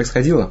все-таки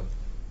происходило.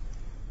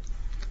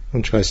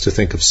 One tries to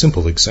think of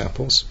simple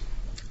examples.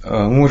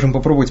 Мы можем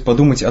попробовать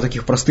подумать о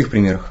таких простых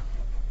примерах.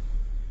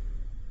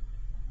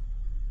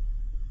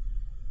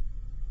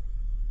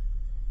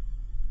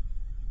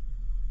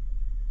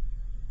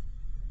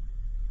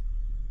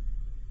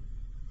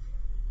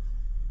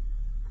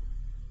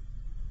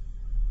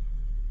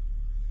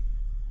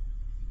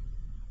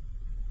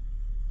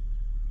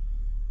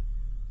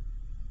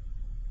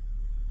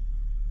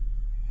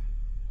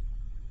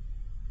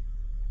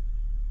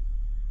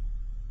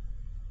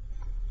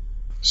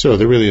 So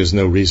there really is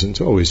no reason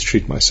to always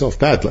treat myself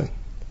badly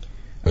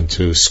and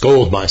to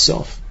scold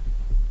myself.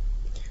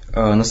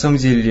 На самом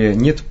деле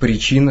нет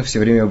причин все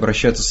время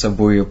обращаться с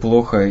собой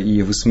плохо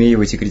и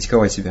высмеивать и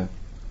критиковать себя.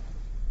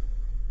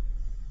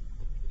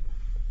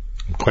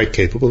 I'm quite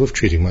capable of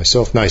treating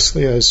myself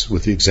nicely, as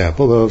with the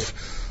example of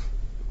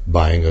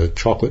buying a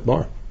chocolate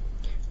bar.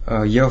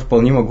 Я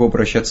вполне могу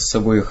обращаться с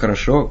собой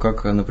хорошо,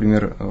 как,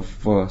 например,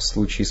 в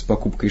случае с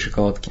покупкой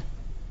шоколадки.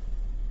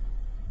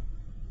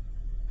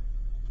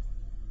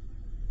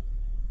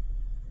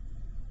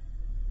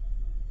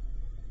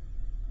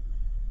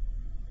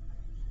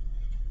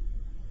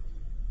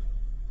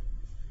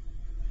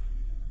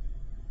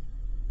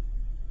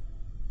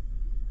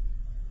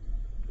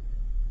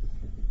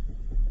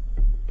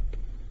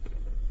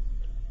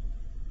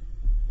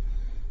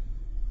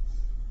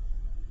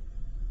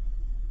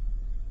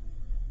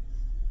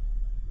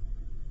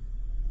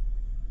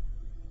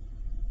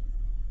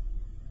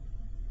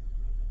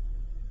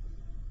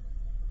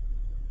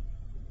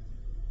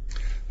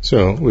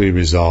 So we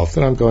resolved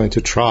that I'm going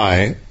to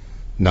try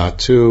not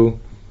to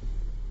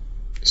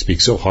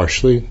speak so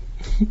harshly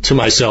to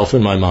myself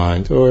in my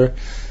mind or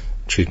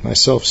treat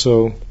myself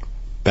so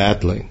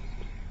badly.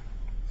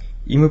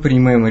 И мы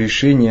принимаем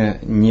решение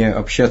не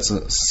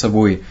общаться с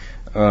собой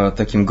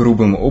таким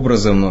грубым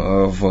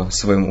образом в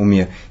своем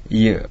уме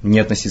и не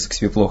относиться к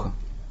себе плохо.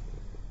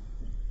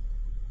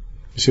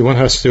 You see, one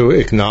has to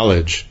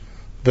acknowledge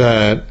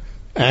that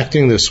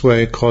acting this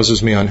way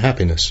causes me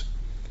unhappiness.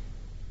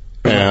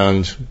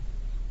 And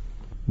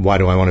why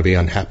do I want to be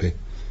unhappy?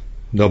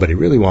 Nobody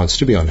really wants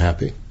to be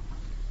unhappy.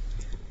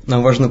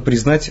 Нам важно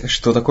признать,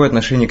 что такое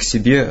отношение к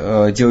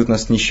себе делает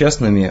нас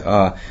несчастными,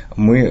 а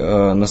мы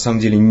на самом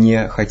деле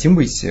не хотим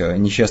быть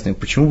несчастными.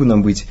 Почему бы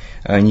нам быть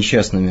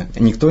несчастными?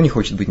 Никто не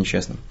хочет быть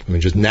несчастным. I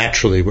mean, just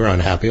naturally we're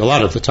unhappy a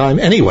lot of the time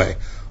anyway.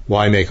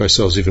 Why make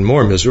ourselves even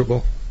more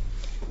miserable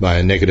by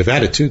a negative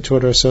attitude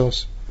toward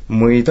ourselves?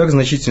 Мы и так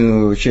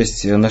значительную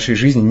часть нашей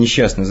жизни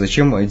несчастны.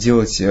 Зачем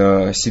делать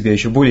себя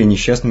еще более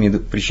несчастными и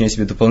причинять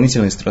себе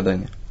дополнительные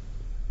страдания?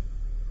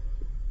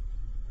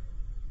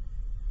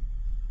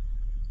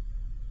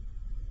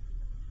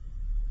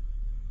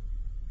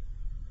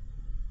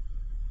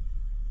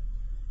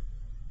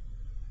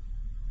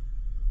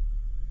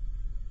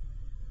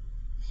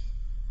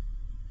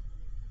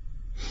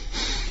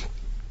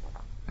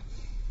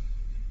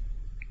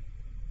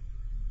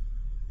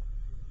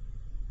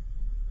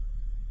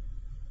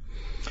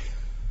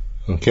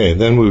 Okay,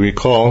 then we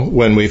recall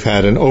when we've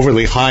had an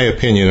overly high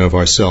opinion of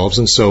ourselves,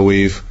 and so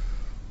we've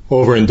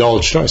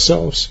overindulged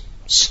ourselves,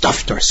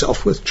 stuffed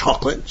ourselves with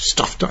chocolate,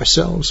 stuffed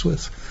ourselves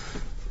with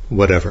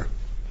whatever.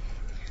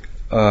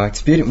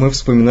 Теперь мы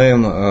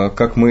вспоминаем,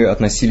 как мы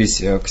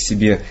относились к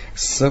себе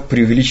с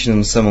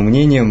преувеличенным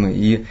самомнением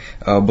и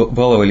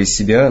баловали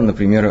себя,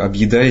 например,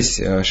 объедаясь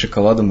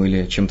шоколадом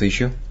или чем-то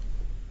еще.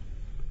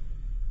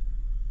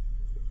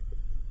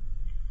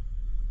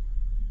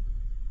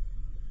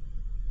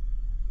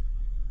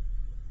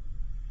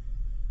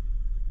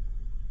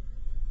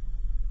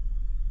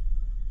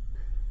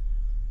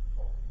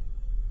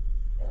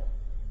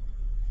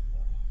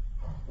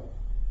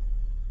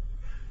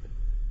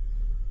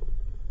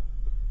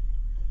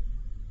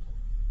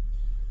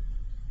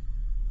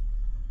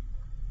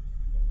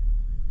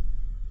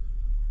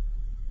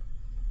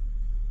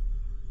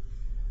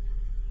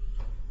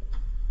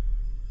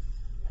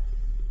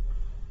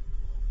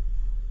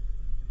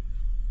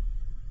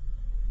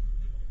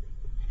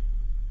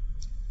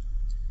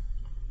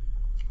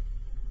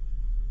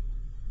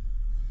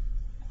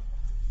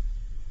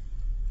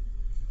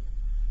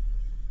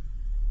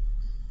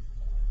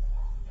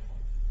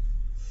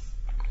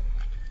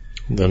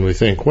 Then we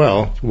think,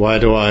 well, why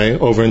do I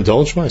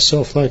overindulge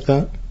myself like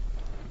that?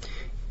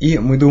 И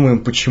мы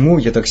думаем, почему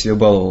я так себя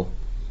баловал?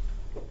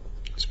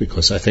 It's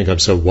because I think I'm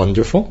so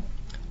wonderful.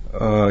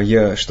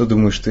 Я что,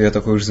 думаю, что я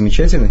такой уж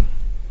замечательный?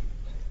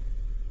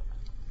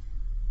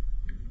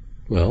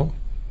 Well,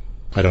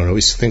 I don't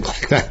always think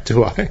like that,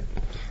 do I?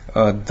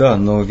 Да,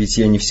 но ведь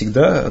я не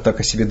всегда так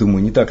о себе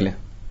думаю, не так ли?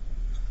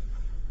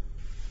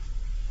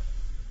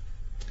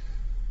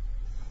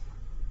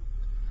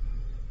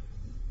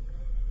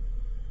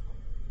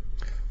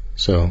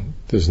 So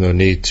there's no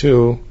need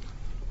to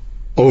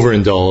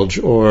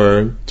overindulge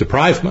or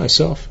deprive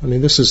myself. I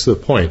mean, this is the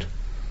point.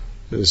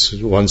 This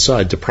is one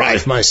side,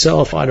 deprive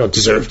myself, I don't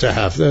deserve to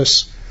have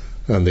this.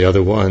 And the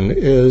other one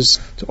is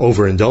to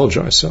overindulge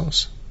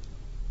ourselves.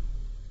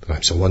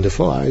 I'm so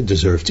wonderful, I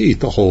deserve to eat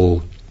the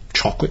whole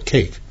chocolate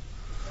cake.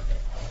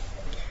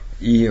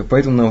 И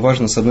поэтому нам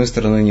важно, с одной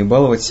стороны, не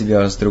баловать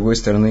себя, а с другой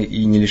стороны,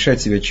 и не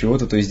лишать себя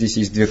чего-то. То есть здесь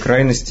есть две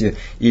крайности.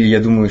 Или я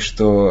думаю,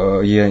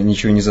 что я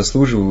ничего не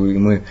заслуживаю, и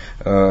мы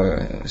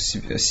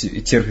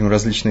терпим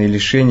различные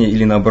лишения,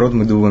 или наоборот,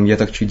 мы думаем, я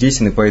так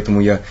чудесен, и поэтому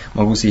я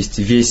могу съесть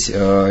весь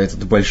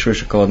этот большой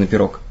шоколадный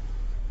пирог.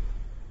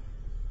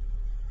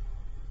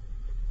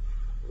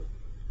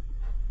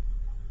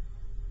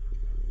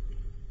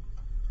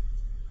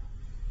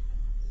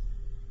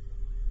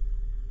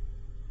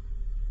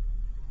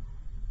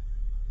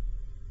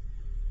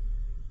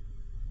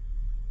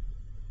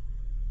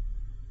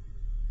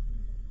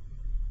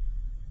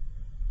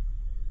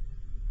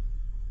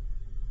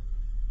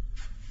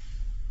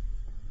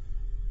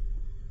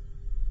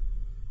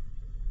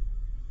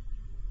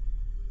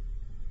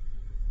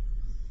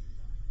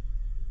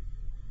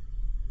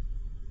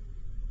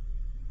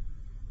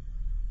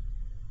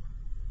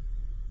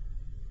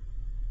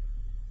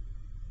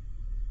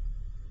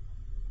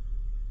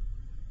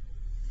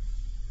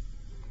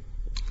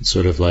 It's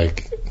sort of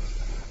like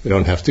we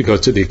don't have to go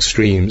to the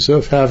extremes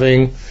of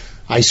having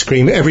ice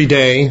cream every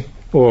day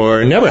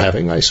or never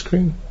having ice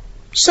cream.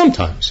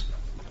 Sometimes.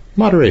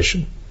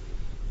 Moderation.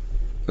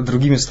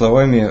 Другими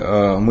словами,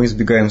 мы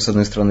избегаем, с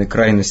одной стороны,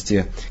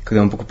 крайности,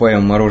 когда мы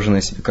покупаем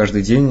мороженое себе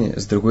каждый день,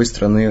 с другой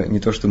стороны, не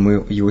то, что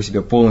мы его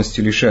себя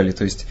полностью лишали,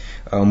 то есть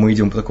мы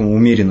идем по такому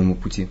умеренному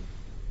пути.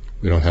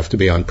 We don't have to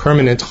be on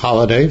permanent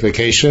holiday,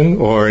 vacation,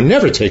 or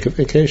never take a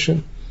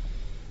vacation.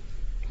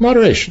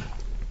 Moderation.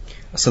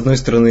 С одной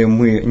стороны,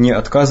 мы не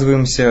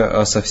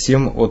отказываемся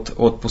совсем от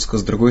отпуска,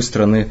 с другой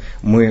стороны,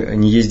 мы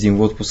не ездим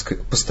в отпуск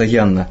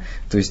постоянно,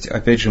 то есть,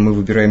 опять же, мы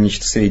выбираем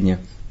нечто среднее.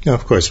 Now,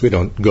 of course, we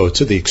don't go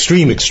to the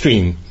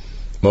extreme.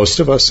 Most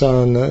of us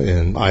on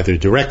in either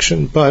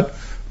direction, but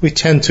we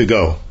tend to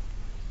go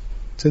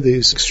to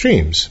these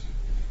extremes.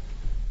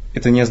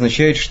 Это не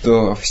означает,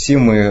 что все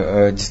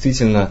мы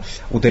действительно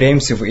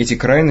ударяемся в эти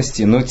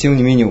крайности, но, тем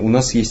не менее, у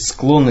нас есть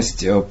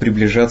склонность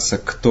приближаться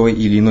к той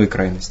или иной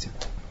крайности.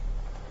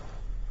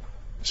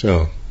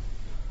 So,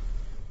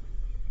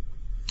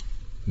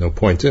 no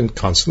point in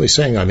constantly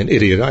saying, I'm an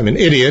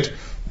idiot.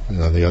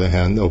 And on the other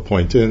hand, no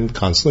point in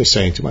constantly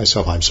saying to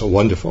myself, I'm so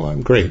wonderful,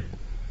 I'm great.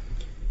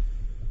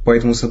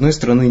 Поэтому, с одной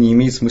стороны, не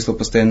имеет смысла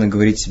постоянно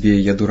говорить себе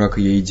 «я дурак»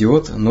 и «я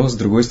идиот», но, с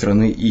другой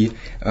стороны, и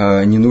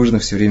не нужно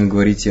все время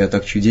говорить «я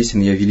так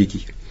чудесен, я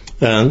великий».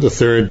 And the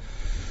third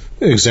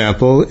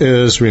example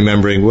is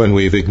remembering when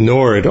we've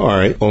ignored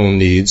our own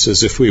needs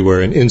as if we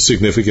were an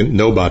insignificant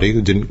nobody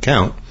who didn't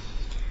count.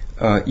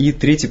 И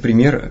третий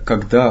пример,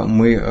 когда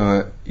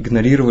мы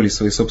игнорировали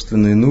свои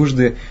собственные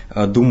нужды,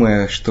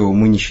 думая, что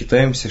мы не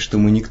считаемся, что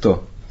мы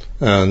никто.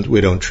 And we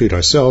don't treat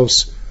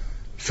ourselves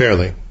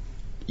fairly.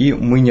 И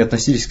мы не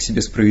относились к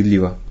себе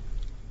справедливо.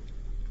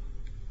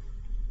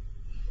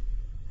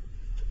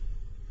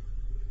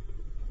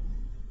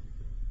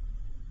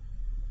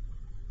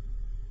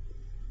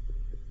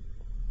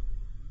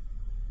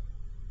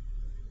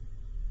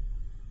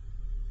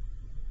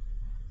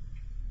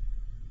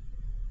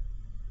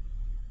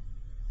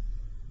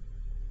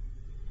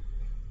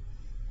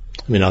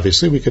 I mean,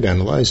 obviously, we could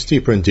analyze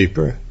deeper and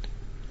deeper.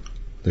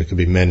 There could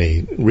be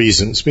many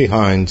reasons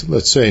behind,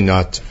 let's say,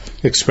 not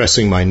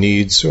expressing my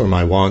needs or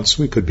my wants.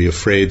 We could be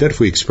afraid that if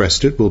we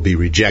expressed it, we'll be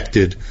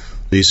rejected.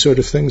 These sort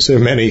of things. There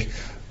are many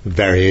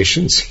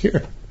variations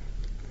here.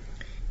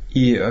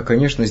 И,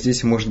 конечно,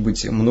 здесь может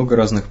быть много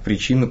разных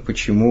причин,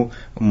 почему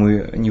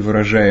мы не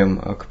выражаем,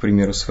 к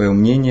примеру, свое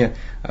мнение.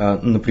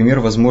 Например,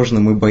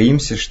 возможно, мы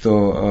боимся,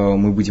 что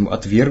мы будем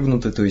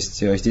отвергнуты, то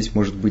есть здесь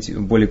может быть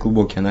более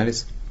глубокий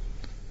анализ.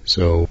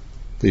 So,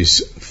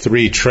 these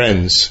three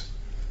trends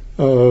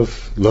of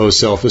low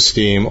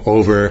self-esteem,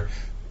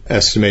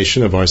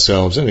 overestimation of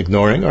ourselves, and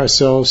ignoring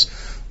ourselves,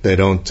 they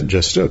don't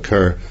just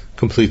occur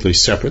completely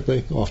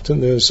separately.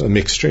 Often there's a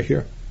mixture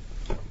here.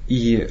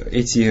 И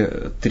эти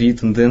три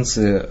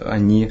тенденции,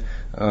 они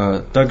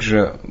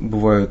также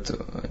бывают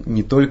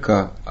не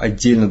только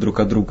отдельно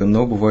друг от друга,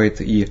 но бывает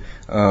и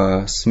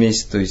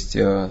смесь, то есть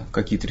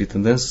какие три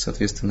тенденции,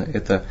 соответственно,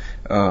 это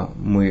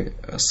мы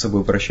с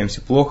собой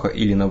обращаемся плохо,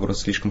 или наоборот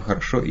слишком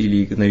хорошо,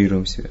 или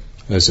игнорируем себя.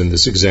 As in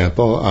this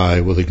example,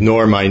 I will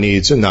ignore my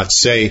needs and not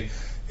say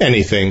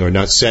anything or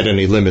not set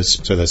any limits,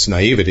 so that's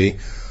naivety,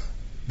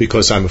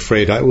 because I'm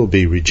afraid I will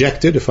be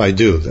rejected if I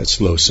do.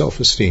 That's low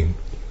self-esteem.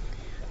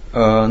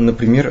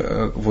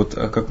 Например, вот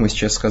как мы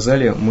сейчас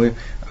сказали, мы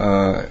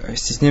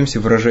стесняемся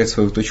выражать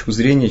свою точку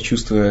зрения,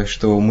 чувствуя,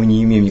 что мы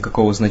не имеем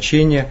никакого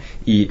значения,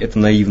 и это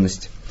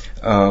наивность.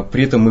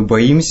 При этом мы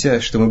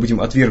боимся, что мы будем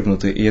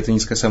отвергнуты, и это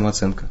низкая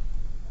самооценка.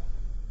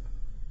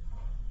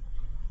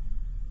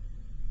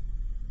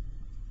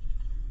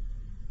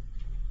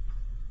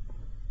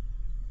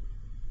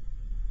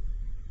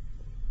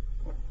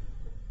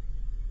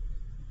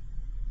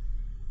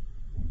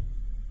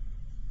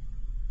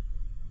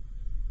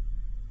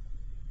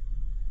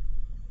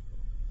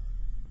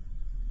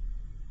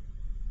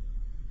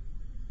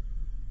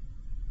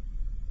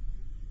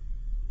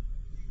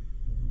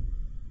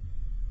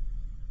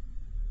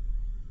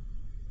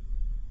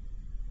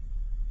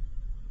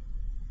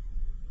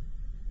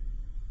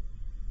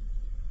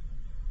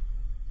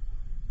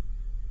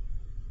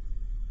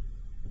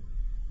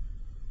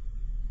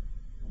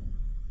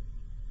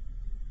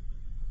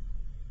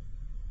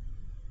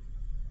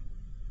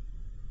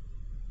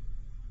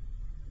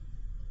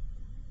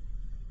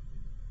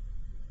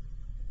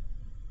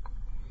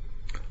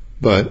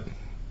 But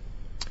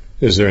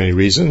is there any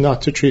reason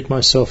not to treat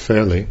myself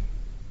fairly?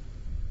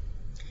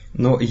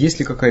 Но есть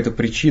ли какая-то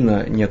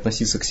причина не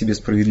относиться к себе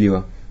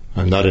справедливо?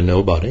 I'm not a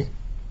nobody.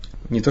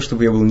 Не то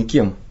чтобы я был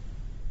никем.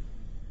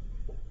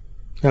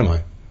 Am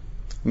I?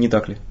 Не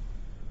так ли?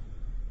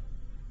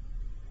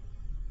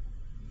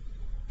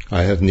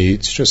 I have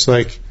needs just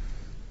like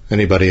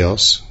anybody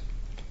else.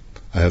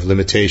 I have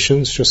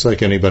limitations just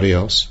like anybody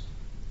else.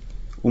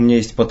 У меня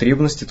есть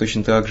потребности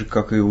точно так же,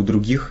 как и у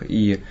других,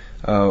 и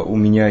у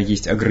меня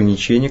есть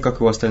ограничения, как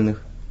и у остальных.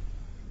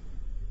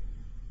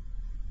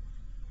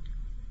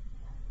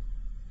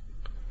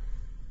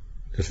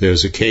 If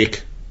there's a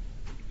cake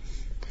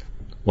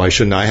Why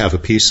shouldn't I have a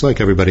piece like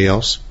everybody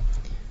else?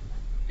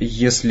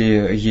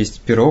 Если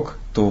есть пирог,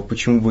 то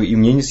почему бы и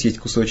мне не съесть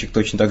кусочек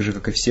точно так же,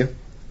 как и все?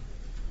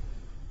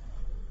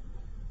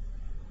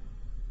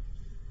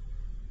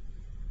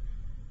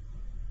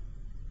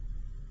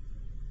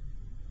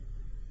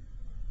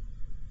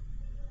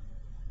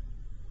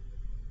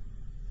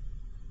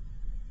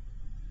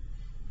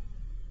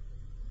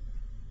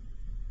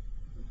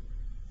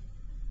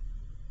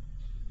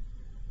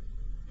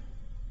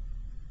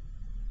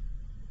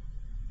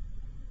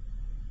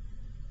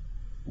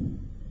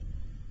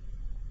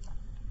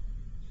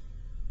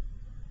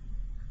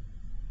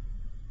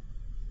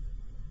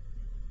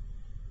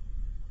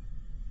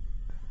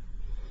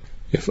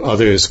 If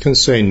others can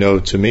say no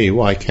to me,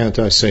 why can't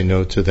I say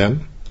no to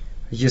them?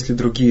 Если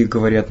другие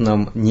говорят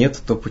нам «нет»,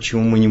 то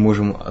почему мы не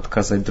можем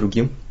отказать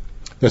другим?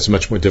 That's a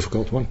much more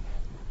difficult one.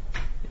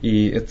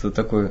 И это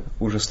такой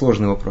уже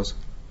сложный вопрос.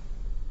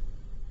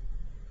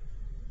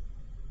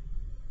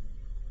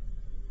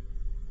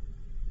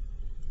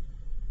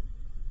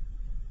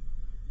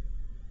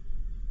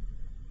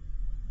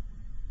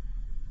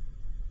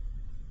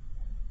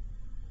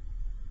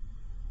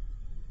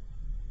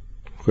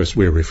 Of course,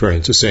 we're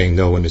referring to saying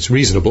no when it's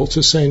reasonable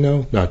to say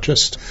no, not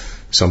just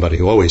somebody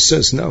who always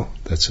says no.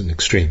 That's an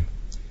extreme.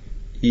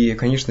 И,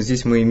 конечно,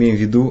 здесь мы имеем в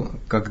виду,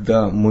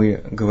 когда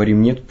мы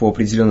говорим «нет» по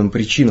определенным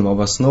причинам,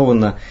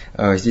 обоснованно.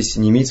 Здесь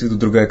не имеется в виду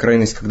другая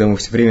крайность, когда мы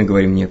все время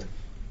говорим «нет».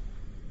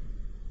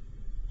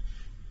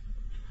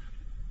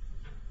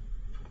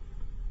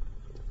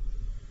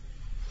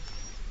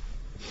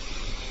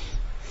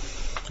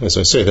 As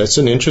I say, that's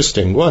an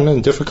interesting one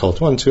and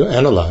difficult one to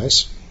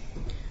analyze.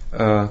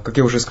 Как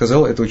я уже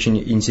сказал, это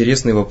очень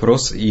интересный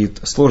вопрос и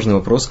сложный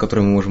вопрос, который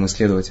мы можем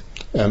исследовать.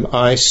 Am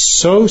I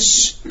so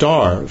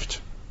starved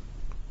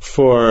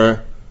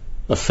for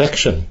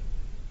affection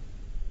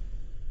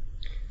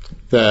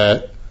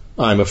that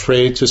I'm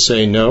afraid to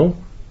say no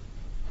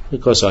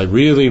because I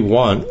really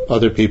want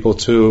other people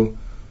to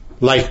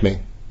like me?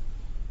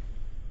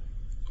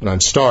 And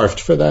I'm starved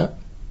for that.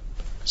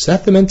 Is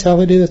that the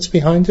mentality that's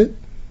behind it?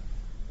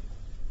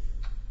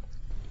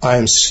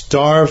 I'm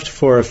starved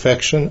for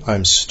affection.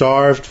 I'm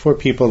starved for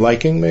people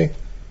liking me.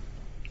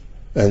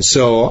 And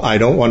so I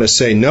don't want to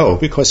say no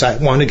because I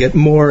want to get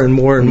more and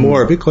more and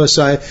more because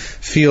I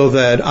feel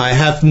that I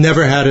have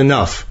never had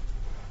enough.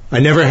 I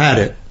never had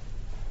it.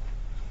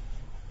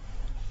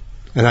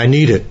 And I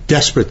need it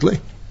desperately.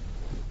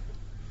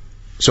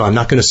 So I'm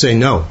not going to say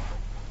no.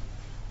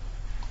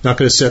 Not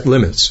going to set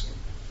limits.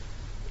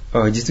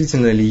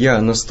 Действительно ли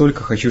я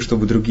настолько хочу,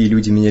 чтобы другие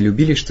люди меня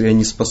любили, что я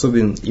не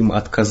способен им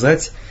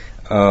отказать,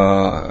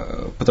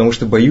 потому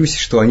что боюсь,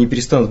 что они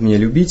перестанут меня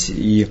любить,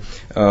 и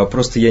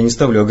просто я не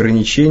ставлю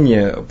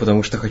ограничения,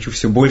 потому что хочу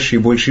все больше и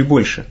больше и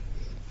больше.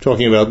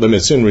 Talking about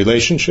limits in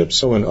relationships,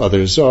 so when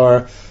others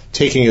are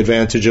taking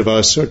advantage of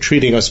us or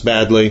treating us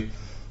badly,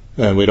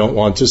 and we don't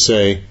want to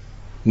say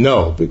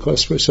no,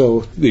 because we're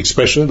so, the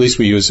expression, at least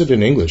we use it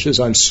in English, is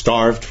I'm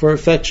starved for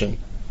affection,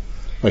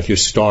 like you're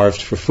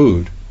starved for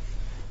food.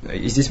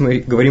 И здесь мы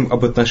говорим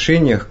об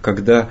отношениях,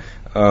 когда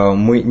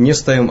мы не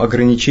ставим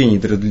ограничений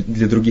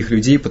для других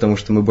людей, потому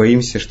что мы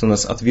боимся, что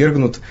нас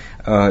отвергнут.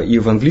 И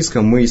в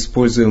английском мы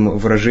используем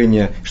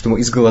выражение, что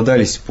мы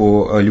изголодались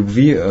по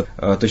любви,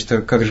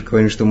 точно как же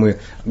говорим, что мы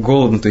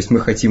голодны, то есть мы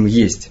хотим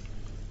есть.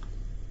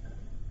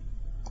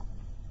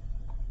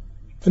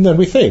 And then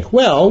we think,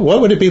 well,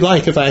 what would it be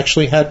like if I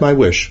actually had my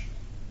wish?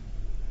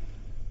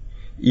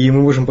 И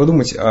мы можем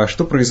подумать, а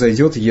что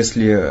произойдет,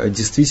 если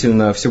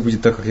действительно все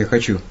будет так, как я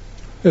хочу?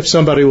 If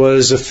somebody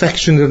was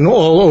affectionate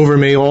all over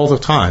me all the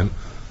time.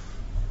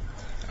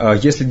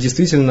 Если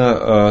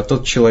действительно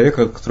тот человек,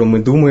 о котором мы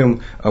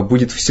думаем,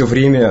 будет все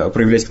время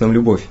проявлять к нам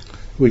любовь.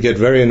 We get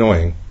very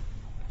annoying.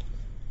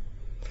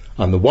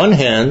 On the one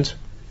hand,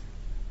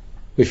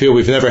 we feel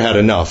we've never had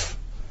enough.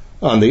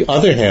 On the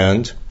other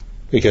hand,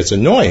 it gets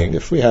annoying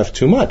if we have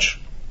too much.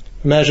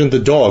 Imagine the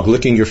dog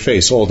licking your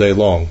face all day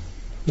long.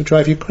 It would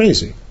drive you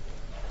crazy.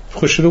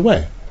 Push it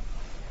away.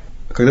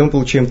 Когда мы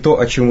получаем то,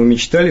 о чем мы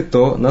мечтали,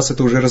 то нас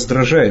это уже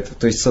раздражает.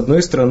 То есть, с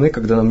одной стороны,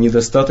 когда нам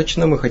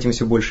недостаточно, мы хотим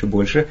все больше и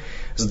больше.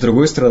 С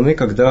другой стороны,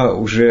 когда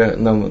уже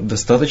нам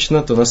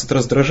достаточно, то нас это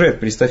раздражает.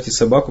 Представьте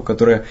собаку,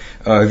 которая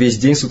весь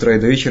день с утра и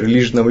до вечера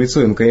лижет нам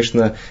лицо. И мы,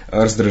 конечно,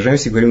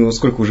 раздражаемся и говорим, ну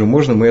сколько уже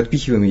можно, мы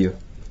отпихиваем ее.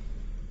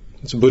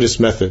 It's a Buddhist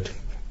method.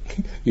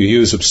 You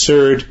use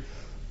absurd,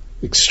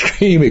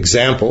 extreme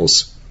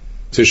examples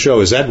to show,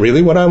 is that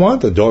really what I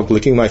want? The dog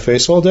licking my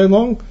face all day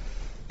long?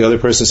 The other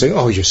person saying,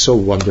 oh, you're so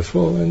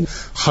wonderful, and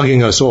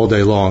hugging us all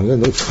day long,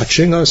 and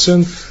touching us,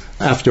 and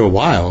after a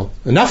while,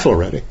 enough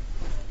already.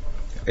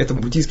 Это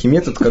буддийский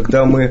метод,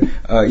 когда мы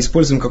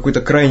используем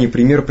какой-то крайний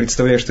пример,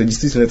 представляя, что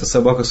действительно эта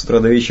собака с утра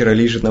до вечера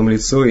лижет нам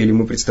лицо, или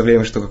мы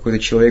представляем, что какой-то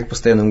человек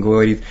постоянно нам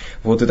говорит,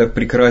 вот ты так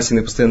прекрасен,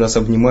 и постоянно нас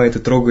обнимает и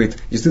трогает.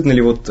 Действительно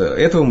ли вот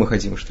этого мы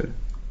хотим, что ли?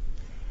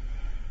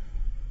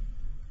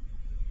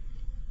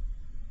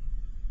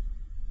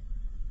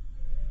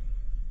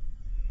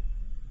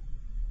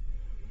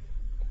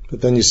 But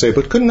then you say,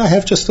 but couldn't I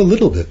have just a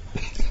little bit?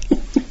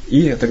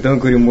 И тогда мы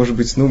говорим, может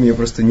быть, мне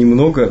просто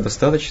немного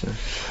достаточно.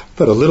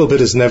 But a little bit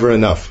is never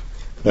enough.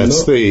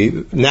 That's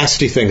the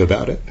nasty thing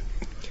about it.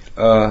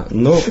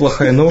 Но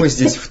плохая новость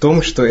здесь в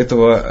том, что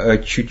этого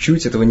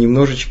чуть-чуть, этого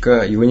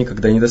немножечко, его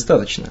никогда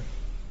недостаточно.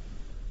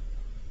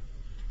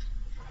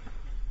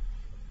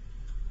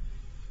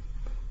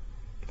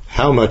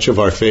 How much of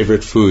our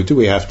favorite food do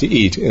we have to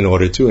eat in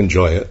order to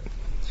enjoy it?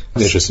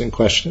 Interesting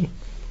question.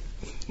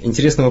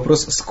 Интересный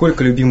вопрос,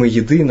 сколько любимой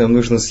еды нам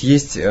нужно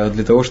съесть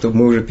для того, чтобы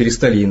мы уже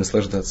перестали ей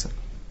наслаждаться?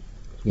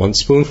 One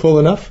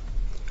spoonful enough?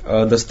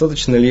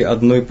 Достаточно ли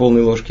одной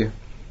полной ложки?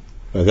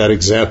 By that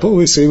example,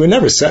 we see we're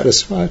never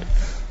satisfied.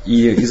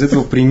 И из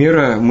этого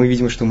примера мы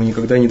видим, что мы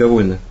никогда не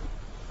довольны.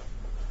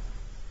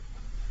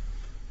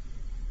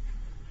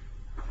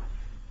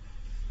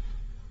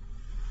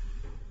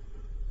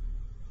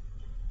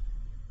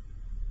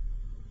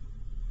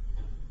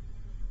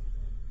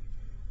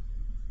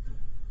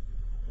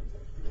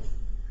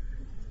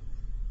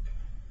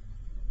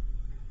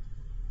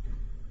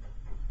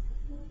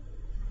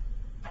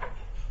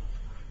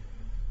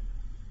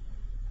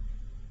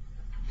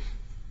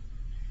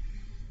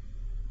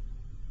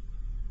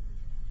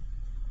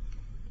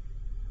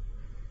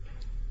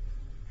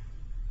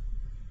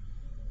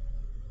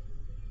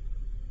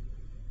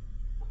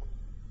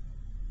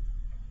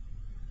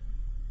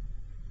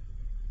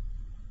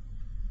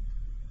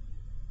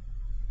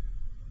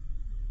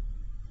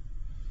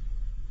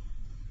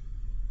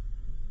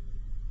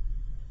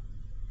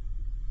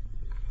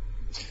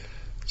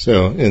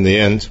 So, in the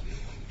end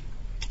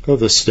of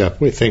the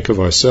step, we think of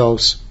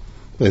ourselves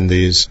in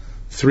these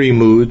three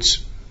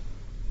moods.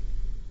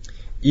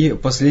 И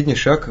последний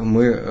шаг,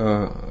 мы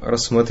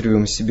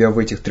рассматриваем себя в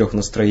этих трех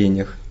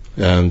настроениях.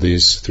 And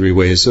these three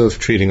ways of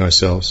treating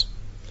ourselves.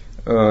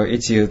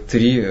 Эти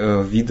три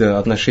вида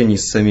отношений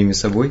с самими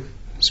собой.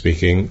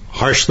 Speaking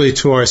harshly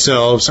to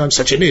ourselves, I'm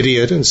such an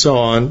idiot, and so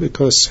on,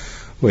 because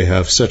we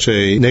have such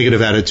a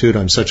negative attitude,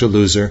 I'm such a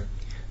loser.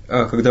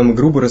 Когда мы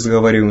грубо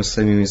разговариваем с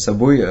самими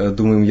собой,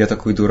 думаем, я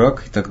такой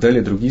дурак и так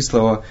далее, другие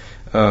слова,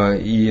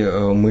 и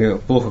мы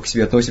плохо к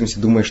себе относимся,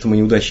 думая, что мы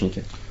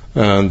неудачники.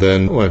 And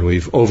then when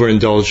we've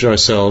overindulged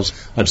ourselves,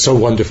 I'm so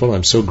wonderful,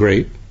 I'm so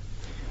great.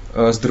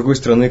 С другой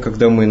стороны,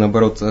 когда мы,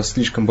 наоборот,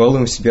 слишком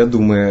балуем себя,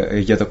 думая,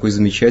 я такой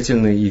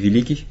замечательный и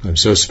великий, I'm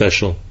so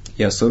special.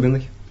 И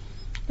особенный.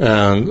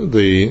 And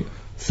the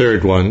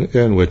third one,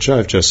 in which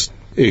I've just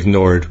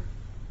ignored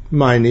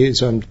my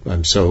needs,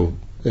 I'm so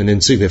an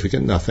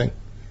insignificant nothing.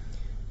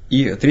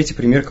 И третий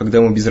пример,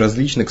 когда мы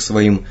безразличны к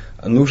своим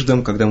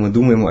нуждам, когда мы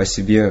думаем о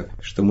себе,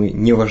 что мы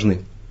не важны.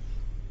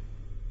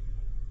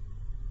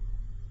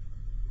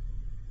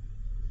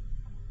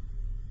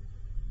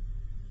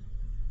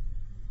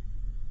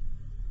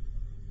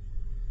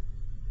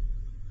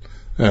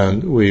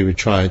 And we would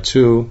try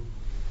to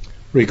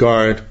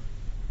regard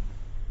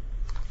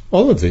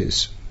all of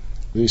these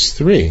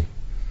three,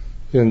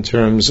 in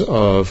terms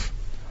of,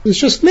 it's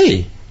just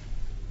me.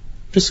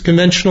 Just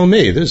conventional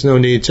me. There's no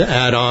need to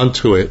add on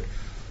to it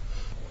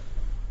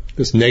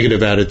this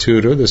negative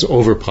attitude or this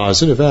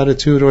over-positive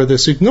attitude or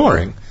this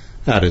ignoring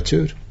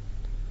attitude.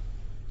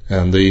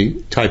 And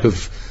the type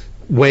of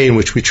way in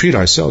which we treat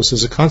ourselves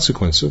is a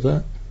consequence of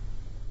that.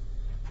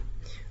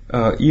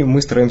 И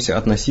мы стараемся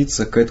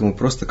относиться к этому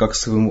просто как к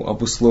своему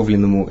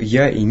обусловленному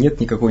 «я», и нет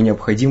никакой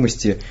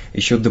необходимости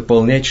еще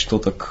дополнять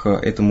что-то к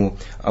этому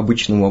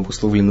обычному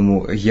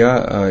обусловленному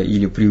 «я»,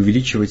 или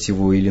преувеличивать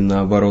его, или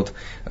наоборот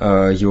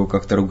его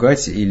как-то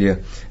ругать,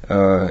 или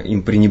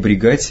им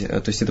пренебрегать.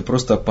 То есть это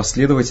просто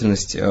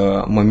последовательность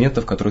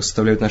моментов, которые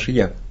составляют наше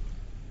 «я».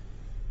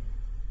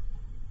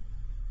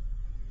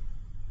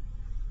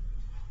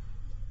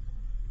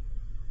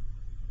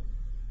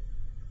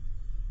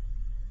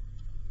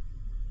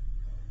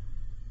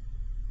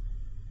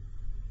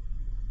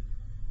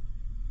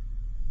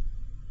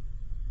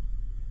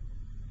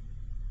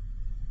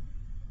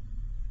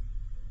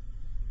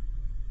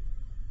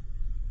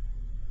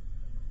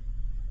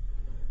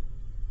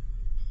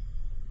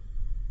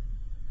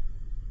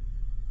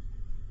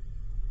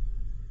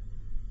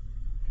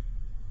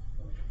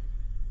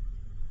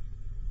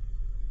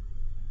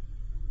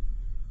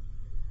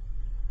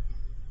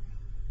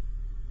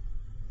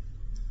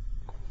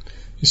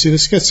 You see,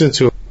 this gets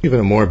into even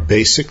a more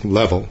basic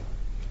level.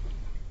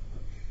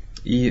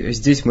 И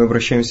здесь мы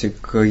обращаемся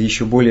к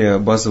еще более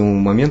базовому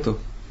моменту.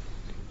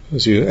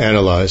 As you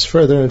analyze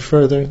further and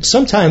further,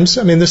 sometimes,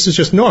 this is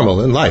just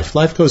normal in life.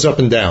 Life goes up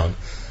and down.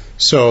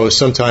 So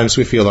sometimes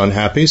we feel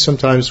unhappy,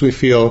 sometimes we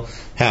feel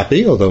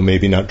happy, although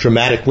maybe not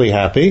dramatically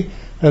happy,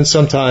 and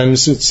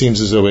sometimes it seems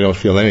as though we don't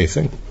feel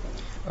anything.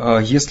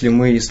 Если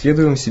мы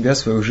исследуем себя,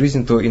 свою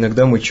жизнь, то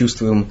иногда мы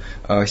чувствуем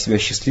себя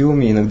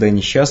счастливыми, иногда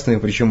несчастными,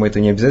 причем это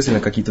не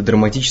обязательно какие-то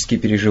драматические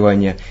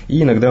переживания,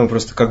 и иногда мы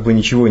просто как бы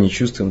ничего не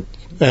чувствуем.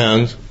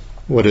 And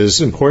what is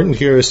important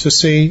here is to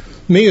see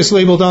me is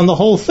labeled on the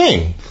whole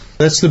thing.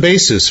 That's the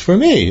basis for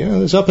me.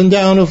 There's up and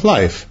down of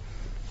life.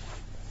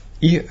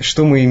 И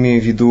что мы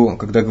имеем в виду,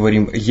 когда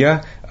говорим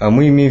 «я»,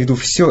 мы имеем в виду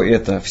все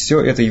это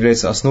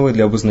является основой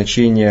для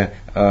обозначения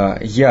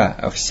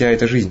 «я», вся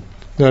эта жизнь.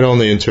 not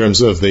only in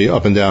terms of the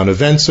up and down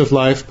events of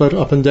life, but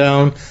up and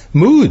down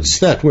moods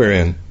that we're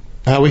in,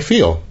 how we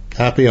feel,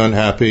 happy,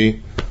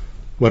 unhappy,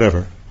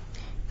 whatever.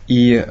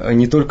 И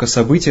не только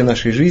события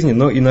нашей жизни,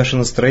 но и наше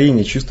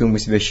настроение, чувствуем мы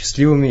себя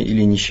счастливыми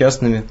или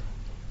несчастными.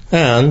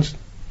 And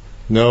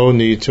no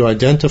need to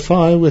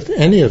identify with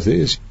any of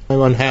these.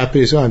 I'm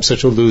unhappy, so I'm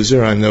such a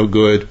loser, I'm no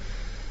good.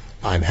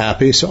 I'm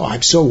happy, so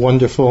I'm so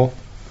wonderful.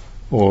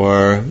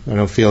 Or I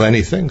don't feel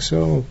anything,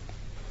 so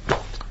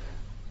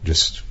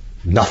just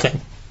nothing.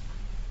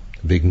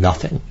 A big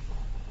nothing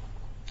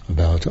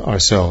about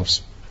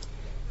ourselves.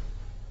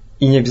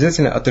 И не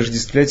обязательно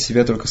отождествлять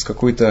себя только с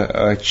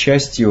какой-то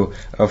частью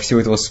всего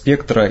этого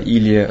спектра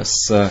или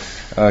с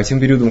тем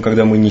периодом,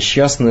 когда мы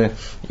несчастны,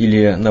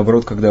 или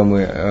наоборот, когда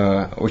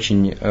мы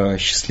очень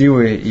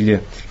счастливы,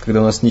 или когда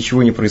у нас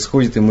ничего не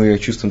происходит, и мы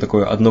чувствуем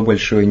такое одно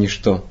большое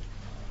ничто.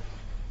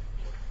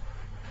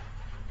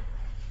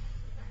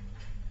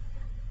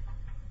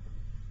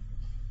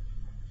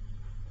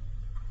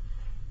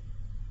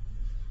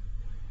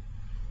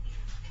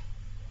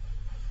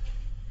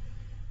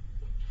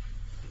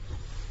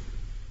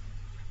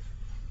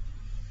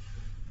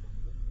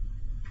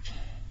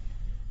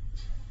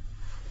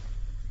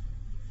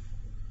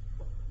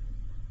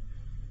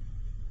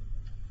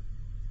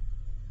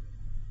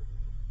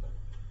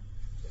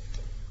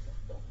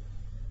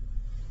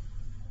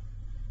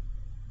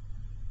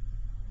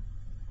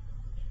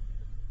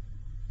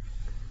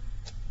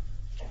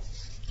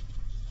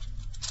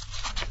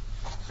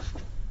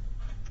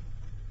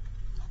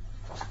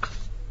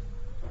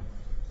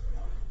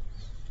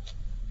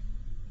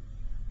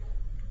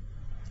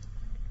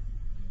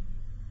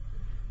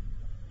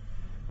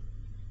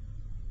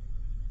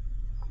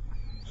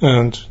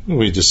 And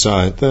we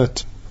decide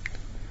that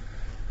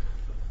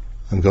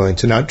I'm going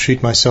to not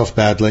treat myself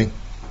badly.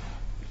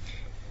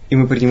 И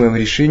мы принимаем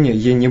решение,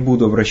 я не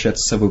буду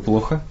обращаться с собой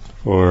плохо.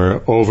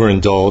 Or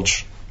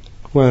overindulge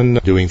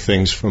when doing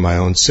things for my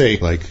own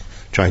sake, like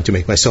trying to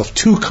make myself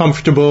too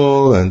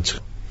comfortable and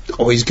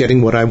always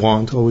getting what I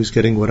want, always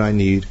getting what I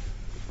need.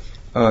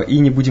 И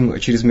не будем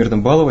чрезмерно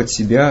баловать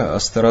себя,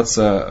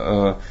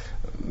 стараться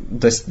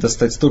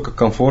достать столько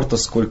комфорта,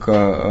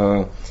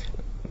 сколько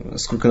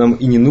нам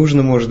и не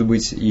нужно, может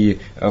быть, и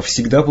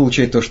всегда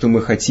получать то, что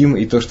мы хотим,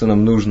 и то, что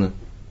нам нужно.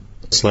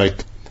 It's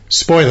like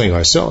spoiling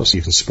ourselves.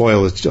 You can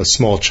spoil a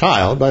small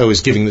child by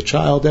always giving the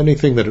child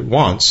anything that it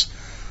wants.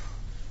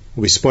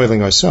 We're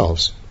spoiling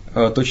ourselves.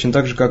 Точно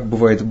так же, как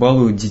бывает,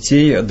 балуют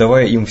детей,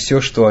 давая им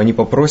все, что они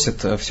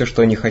попросят, все,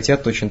 что они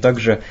хотят, точно так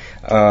же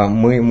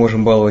мы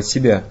можем баловать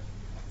себя.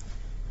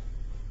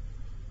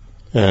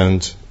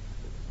 And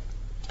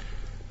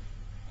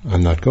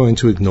I'm not going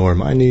to ignore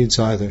my needs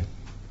either.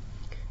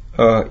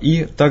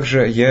 И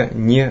также я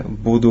не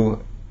буду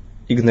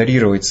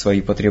игнорировать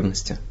свои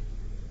потребности.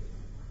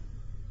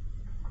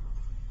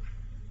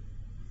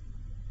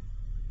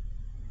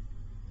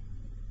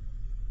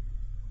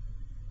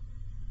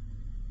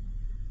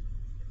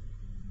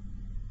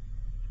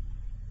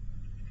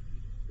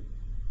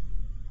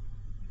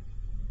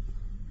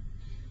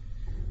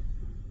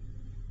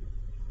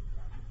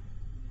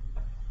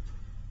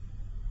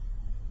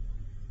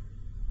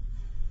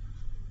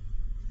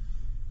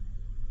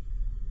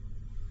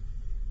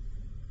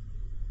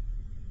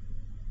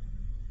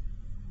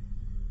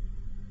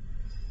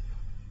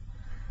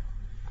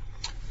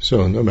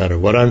 So no matter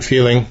what I'm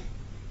feeling,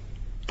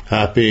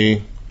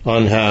 happy,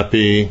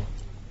 unhappy,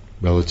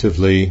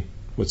 relatively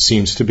what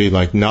seems to be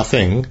like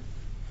nothing,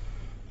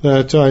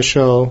 that I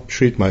shall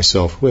treat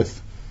myself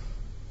with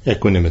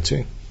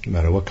equanimity. No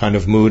matter what kind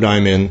of mood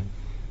I'm in,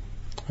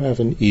 I have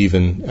an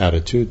even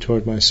attitude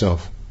toward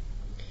myself.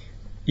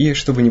 И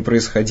что бы ни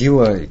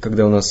происходило,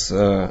 когда у нас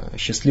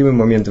счастливые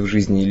моменты в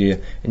жизни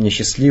или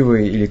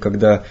несчастливые, или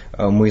когда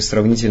мы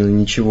сравнительно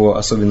ничего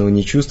особенного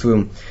не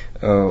чувствуем,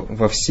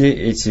 во все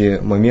эти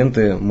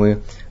моменты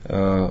мы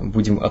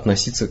будем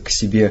относиться к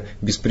себе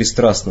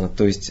беспристрастно,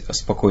 то есть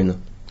спокойно.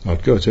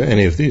 Not go to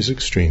any of these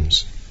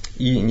extremes.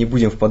 И не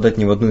будем впадать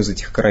ни в одну из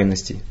этих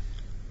крайностей.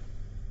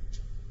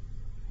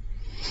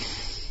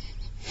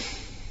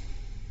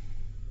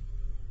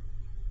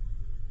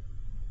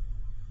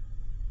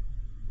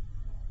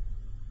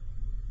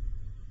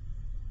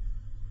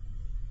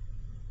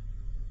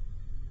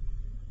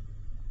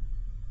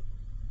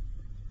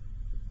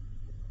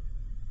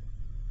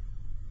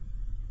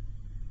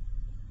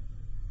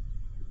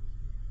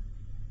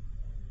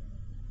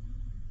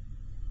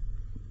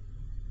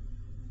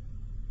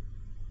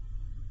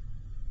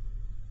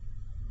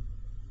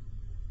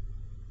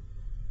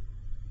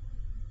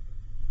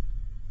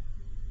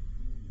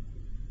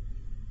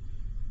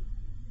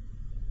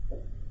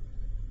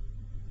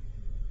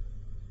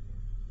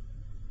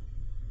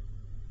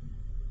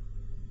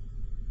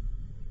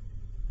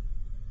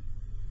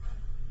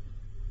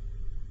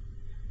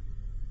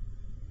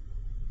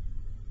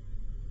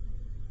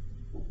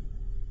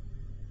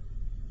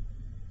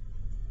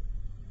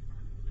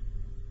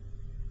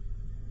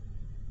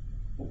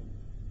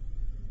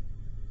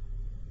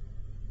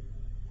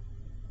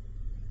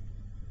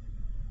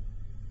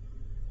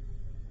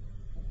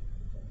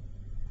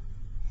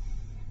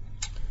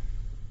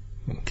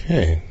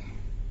 Okay.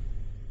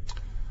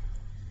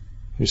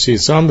 You see,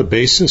 it's on the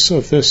basis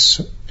of this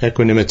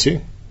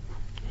equanimity,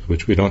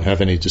 which we don't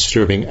have any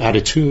disturbing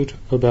attitude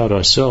about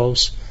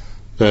ourselves,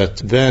 that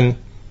then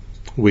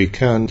we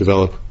can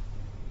develop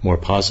more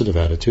positive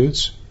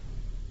attitudes,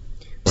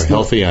 more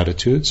healthy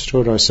attitudes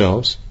toward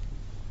ourselves.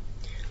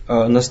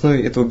 На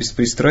основе этого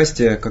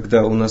беспристрастия,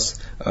 когда у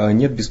нас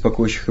нет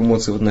беспокоящих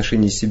эмоций в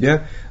отношении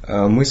себя,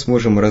 мы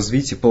сможем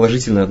развить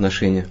положительные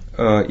отношения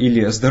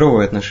или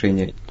здоровые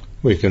отношения.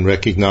 We can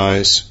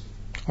recognize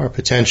our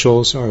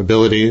potentials, our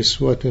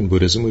abilities, what in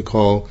Buddhism we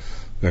call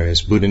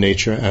various Buddha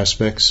nature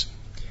aspects.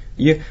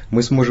 И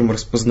мы сможем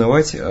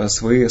распознавать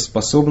свои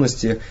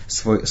способности,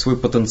 свой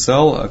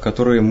потенциал,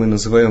 который мы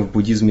называем в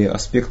буддизме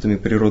аспектами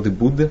природы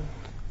Будды.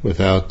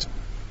 Without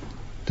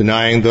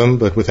denying them,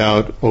 but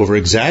without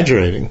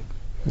over-exaggerating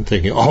and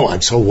thinking, oh,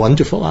 I'm so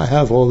wonderful, I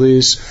have all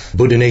these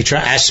Buddha nature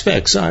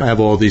aspects, I have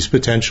all these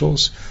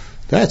potentials.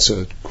 That's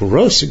a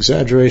gross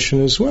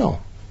exaggeration as well.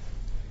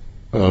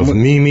 Of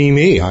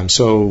me, I'm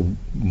so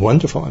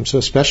wonderful, I'm so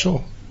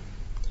special.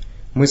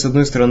 Мы, с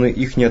одной стороны,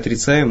 их не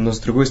отрицаем, но с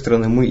другой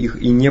стороны, мы их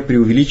и не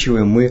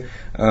преувеличиваем, мы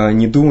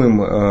не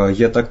думаем,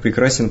 я так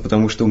прекрасен,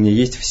 потому что у меня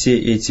есть все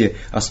эти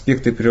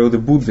аспекты природы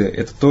Будды.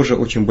 Это тоже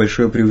очень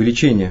большое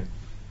преувеличение.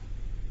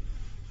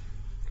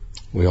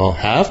 We all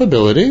have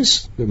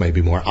abilities. There may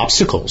be more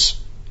obstacles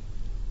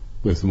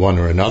with one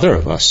or another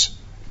of us,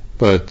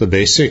 but the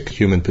basic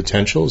human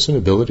potentials and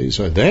abilities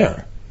are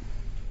there.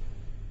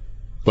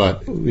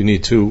 But we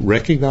need to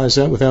recognize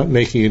that without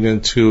making it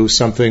into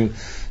something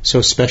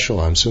so special.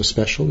 I'm so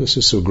special, this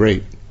is so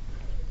great.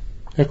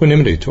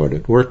 Equanimity toward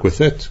it. Work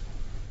with it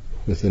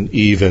with an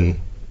even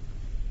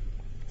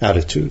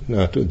attitude,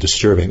 not a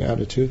disturbing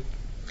attitude.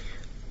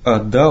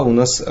 Да, у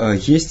нас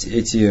есть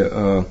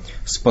эти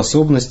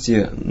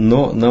способности,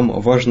 но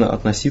нам важно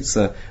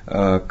относиться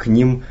к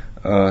ним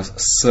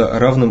с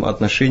равным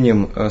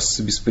отношением, с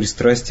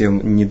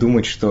беспристрастием, не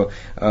думать, что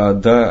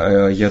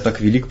да, я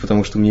так велик,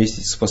 потому что у меня есть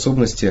эти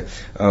способности.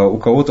 У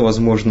кого-то,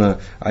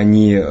 возможно,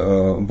 они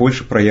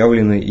больше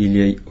проявлены,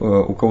 или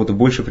у кого-то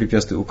больше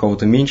препятствий, у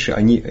кого-то меньше.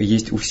 Они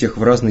есть у всех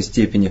в разной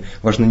степени.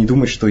 Важно не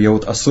думать, что я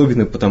вот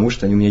особенный, потому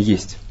что они у меня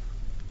есть.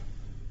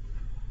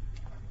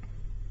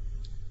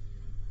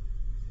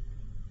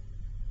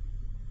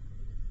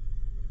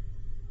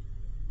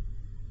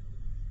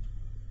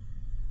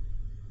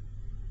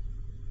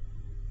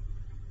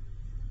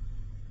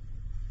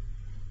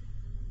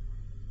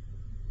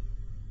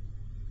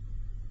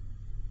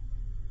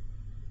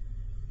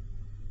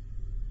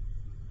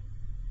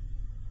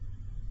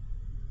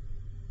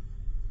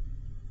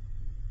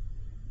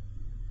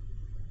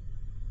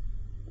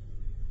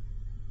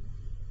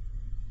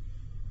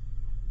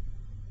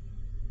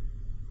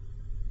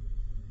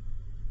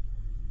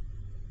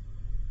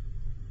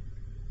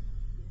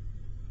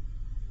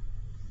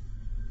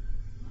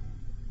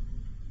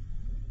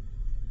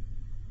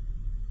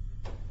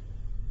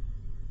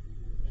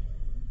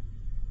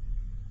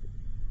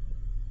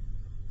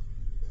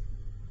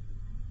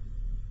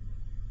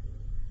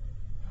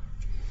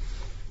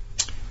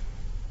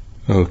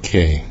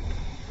 Okay.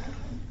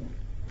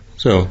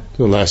 So,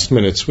 the last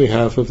minutes we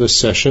have of this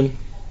session,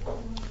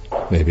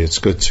 maybe it's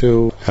good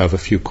to have a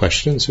few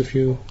questions if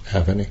you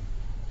have any.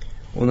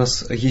 У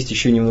нас есть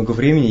еще немного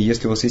времени.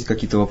 Если у вас есть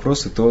какие-то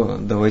вопросы, то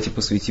давайте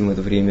посвятим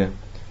это время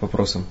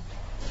вопросам.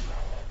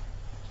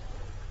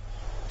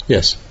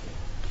 Yes.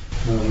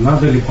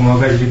 Надо ли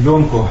помогать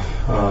ребенку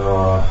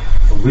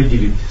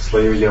выделить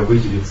свое «я»,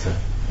 выделиться?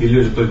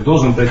 Или же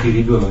должен пройти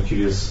ребенок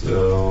через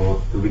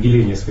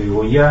выделение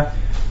своего «я»,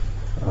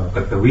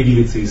 как-то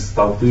выделиться из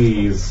толпы,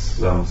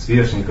 из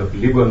сверстников,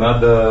 либо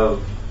надо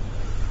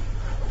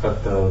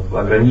как-то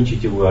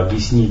ограничить его,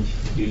 объяснить,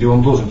 или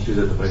он должен через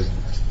это пройти?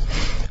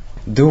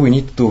 Do we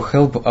need to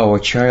help our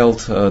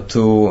child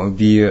to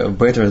be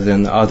better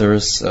than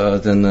others,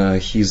 than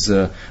his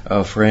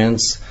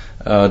friends?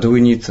 Do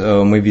we need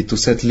maybe to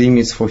set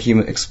limits for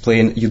him,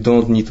 explain you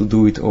don't need to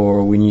do it,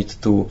 or we need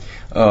to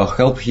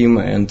help him,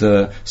 and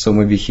so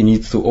maybe he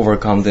needs to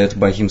overcome that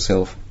by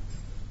himself?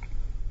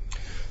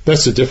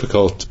 That's a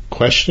difficult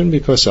question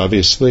because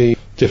obviously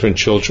different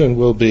children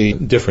will be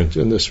different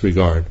in this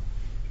regard.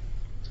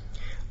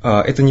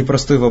 Это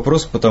непростой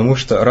вопрос, потому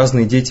что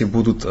разные дети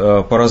будут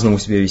по-разному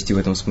себя вести в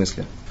этом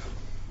смысле.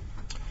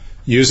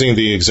 Using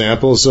the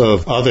examples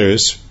of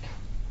others,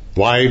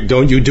 why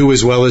don't you do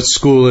as well at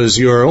school as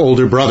your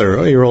older brother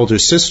or your older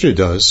sister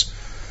does?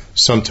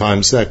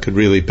 Sometimes that could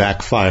really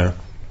backfire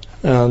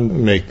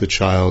and make the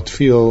child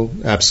feel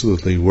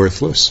absolutely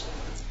worthless.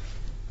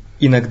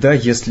 Иногда,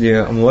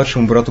 если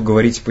младшему брату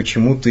говорить,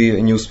 почему ты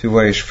не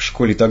успеваешь в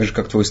школе так же,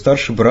 как твой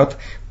старший брат,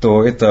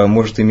 то это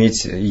может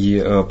иметь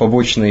и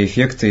побочные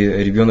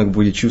эффекты, ребенок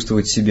будет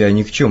чувствовать себя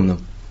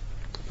никчемным.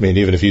 I mean,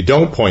 even if you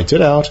don't point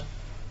it out,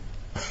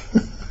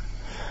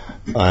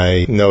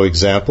 I know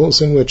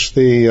examples in which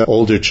the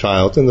older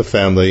child in the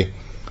family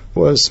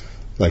was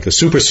like a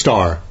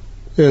superstar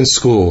in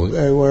school.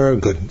 They were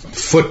good at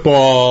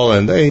football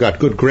and they got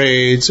good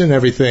grades and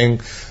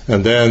everything.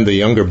 And then the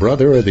younger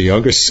brother or the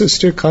younger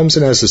sister comes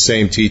and has the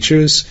same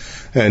teachers.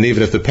 And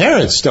even if the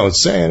parents don't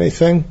say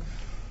anything,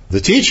 the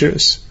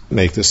teachers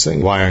make this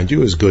thing, why aren't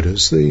you as good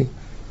as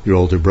your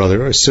older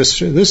brother or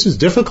sister? This is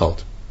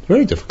difficult,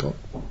 very difficult.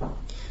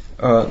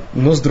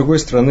 Но, с другой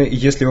стороны,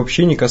 если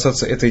вообще не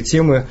касаться этой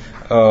темы,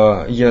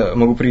 я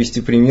могу привести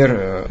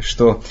пример,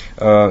 что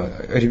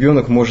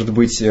ребенок может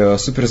быть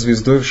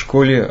суперзвездой в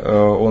школе,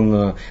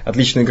 он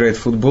отлично играет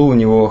в футбол, у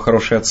него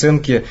хорошие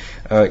оценки,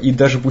 и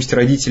даже пусть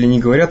родители не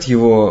говорят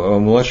его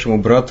младшему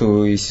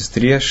брату и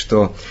сестре,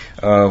 что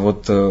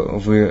вот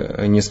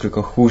вы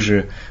несколько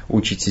хуже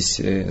учитесь,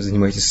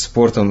 занимаетесь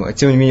спортом,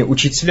 тем не менее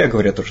учителя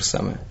говорят то же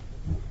самое.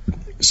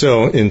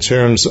 So, in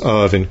terms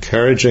of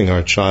encouraging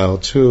our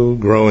child to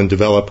grow and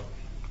develop,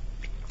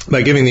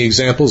 by giving the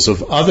examples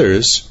of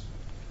others,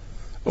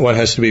 one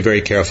has to be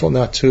very careful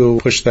not to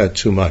push that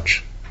too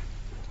much.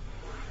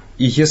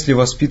 И если,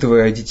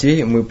 воспитывая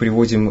детей, мы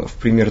приводим в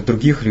пример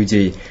других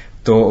людей,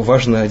 то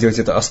важно делать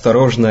это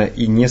осторожно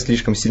и не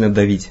слишком сильно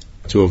давить.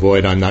 To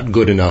avoid I'm not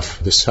good enough,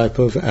 this type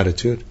of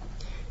attitude.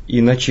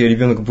 Иначе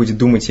ребенок будет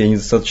думать, я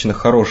недостаточно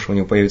хорош, у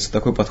него появится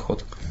такой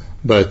подход.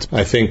 But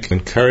I think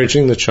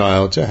encouraging the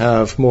child to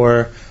have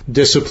more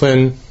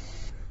discipline,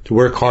 to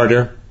work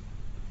harder,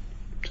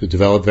 to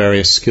develop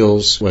various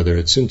skills, whether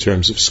it's in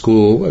terms of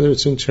school, whether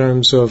it's in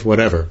terms of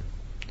whatever,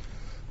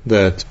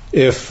 that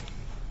if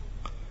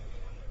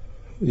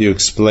you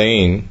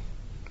explain,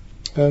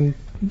 and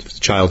if the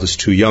child is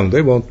too young,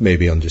 they won't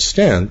maybe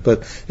understand,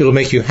 but it'll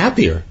make you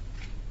happier,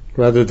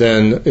 rather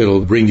than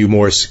it'll bring you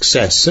more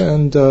success,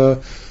 and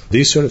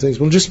these sort of things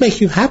will just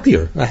make you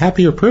happier, a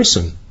happier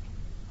person.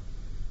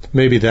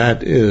 Maybe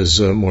that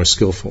is more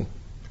skillful.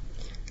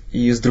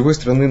 И с другой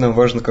стороны, нам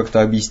важно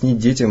как-то объяснить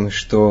детям,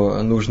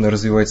 что нужно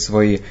развивать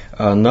свои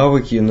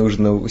навыки,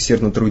 нужно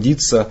усердно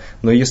трудиться,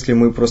 но если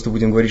мы просто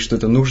будем говорить, что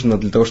это нужно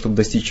для того, чтобы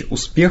достичь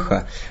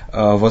успеха,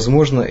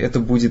 возможно,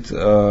 это будет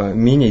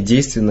менее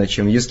действенно,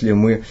 чем если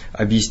мы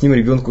объясним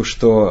ребенку,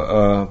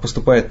 что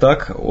поступая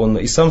так, он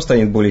и сам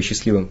станет более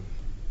счастливым.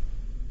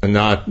 And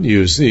not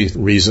use the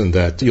reason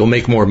that you'll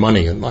make more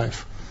money in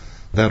life.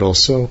 That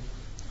also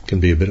can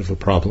be a bit of a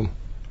problem.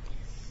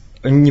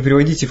 Не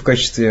приводите в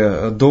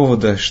качестве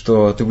довода,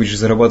 что ты будешь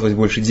зарабатывать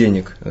больше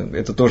денег.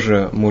 Это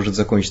тоже может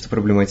закончиться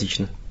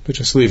проблематично. But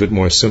just leave it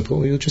more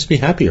simple. You'll just be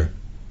happier.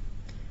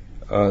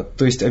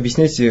 То есть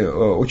объясняйте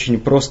очень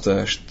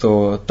просто,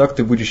 что так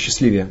ты будешь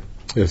счастливее.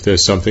 If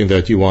there's something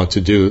that you want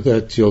to do,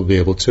 that you'll be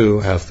able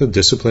to have the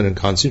discipline and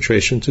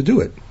concentration to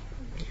do it.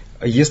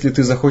 Если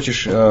ты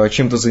захочешь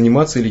чем-то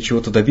заниматься или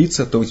чего-то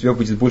добиться, то у тебя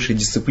будет больше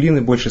дисциплины,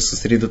 больше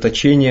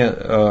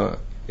сосредоточения.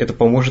 Это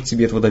поможет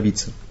тебе этого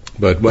добиться.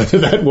 But whether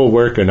that will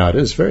work or not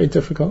is very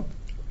difficult.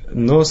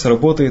 Но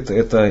сработает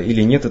это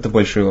или нет, это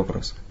большой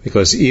вопрос.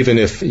 Because even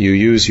if you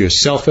use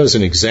yourself as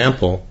an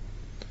example,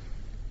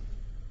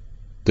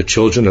 the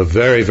children of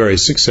very, very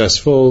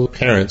successful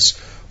parents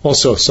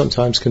also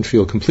sometimes can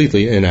feel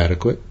completely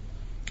inadequate.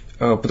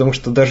 Потому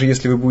что даже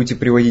если вы будете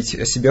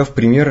приводить себя в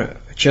пример,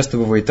 часто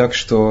бывает так,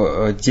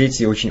 что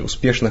дети очень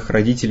успешных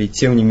родителей,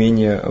 тем не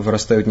менее,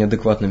 вырастают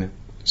неадекватными.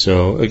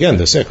 So again,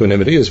 this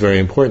equanimity is very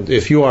important.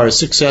 If you are a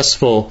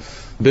successful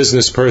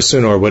business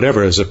person or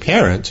whatever as a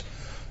parent,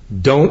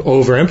 don't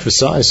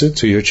overemphasize it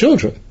to your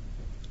children.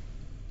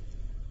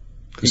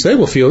 Because they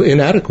will feel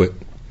inadequate.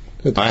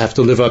 I have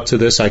to live up to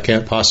this, I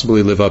can't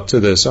possibly live up to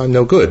this, I'm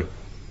no good.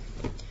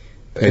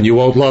 And you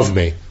won't love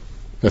me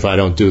if I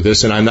don't do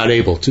this, and I'm not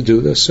able to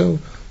do this. So,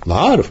 a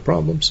lot of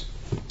problems.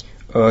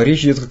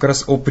 Речь идет как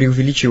раз о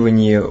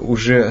преувеличивании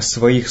уже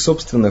своих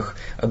собственных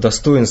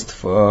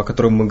достоинств, о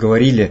которых мы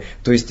говорили.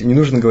 То есть не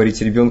нужно говорить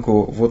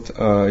ребенку, вот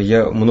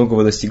я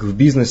многого достиг в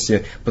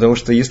бизнесе, потому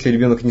что если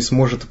ребенок не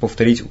сможет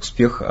повторить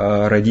успех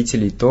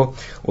родителей, то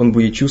он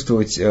будет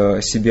чувствовать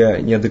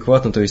себя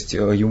неадекватно, то есть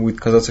ему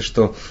будет казаться,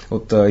 что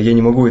вот я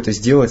не могу это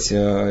сделать,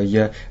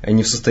 я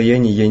не в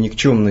состоянии, я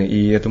никчемный,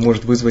 и это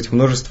может вызвать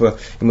множество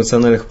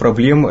эмоциональных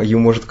проблем.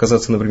 Ему может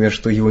казаться, например,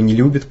 что его не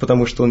любят,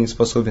 потому что он не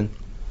способен.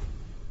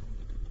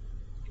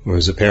 Or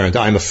as a parent,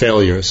 I'm a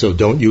failure, so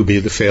don't you be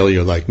the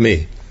failure like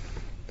me.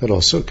 That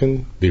also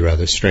can be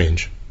rather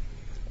strange.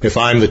 If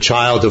I'm the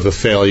child of a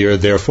failure,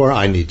 therefore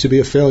I need to be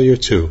a failure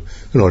too,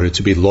 in order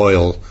to be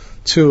loyal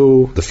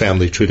to the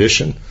family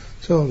tradition.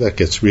 So that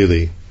gets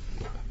really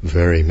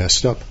very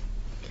messed up.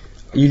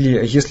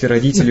 Или если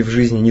родители в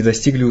жизни не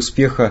достигли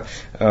успеха,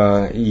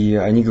 и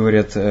они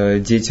говорят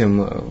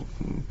детям,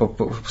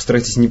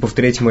 постарайтесь не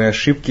повторять мои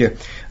ошибки,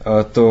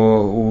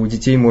 то у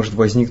детей может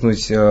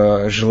возникнуть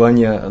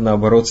желание,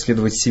 наоборот,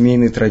 следовать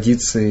семейной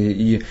традиции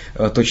и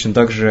точно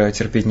так же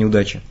терпеть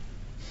неудачи.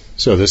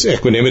 So this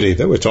equanimity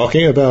that we're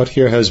talking about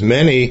here has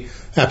many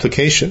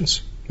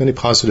applications, many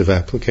positive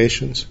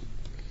applications.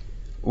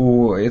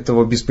 У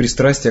этого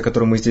беспристрастия, о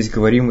котором мы здесь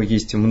говорим,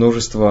 есть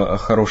множество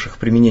хороших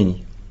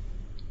применений.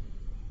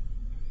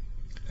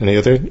 Any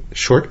other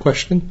short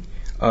question?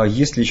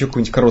 Есть ли еще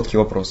какой-нибудь короткий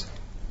вопрос?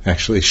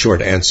 Actually,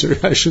 short answer,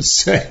 I should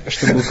say.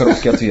 Чтобы был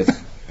короткий ответ.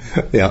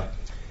 Yeah.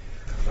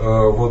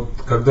 вот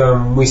когда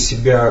мы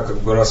себя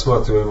как бы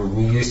рассматриваем в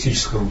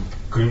нигилистическом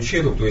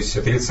ключе, ну, то есть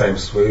отрицаем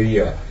свое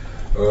 «я»,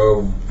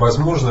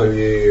 возможно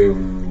ли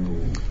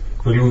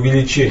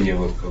преувеличение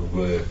вот как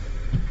бы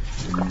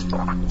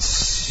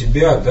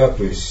себя, да,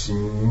 то есть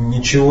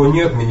ничего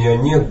нет, меня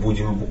нет,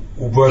 будем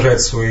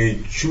ублажать свои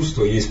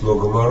чувства, есть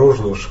много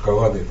мороженого,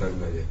 шоколада и так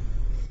далее.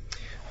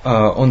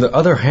 On the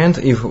other hand,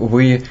 if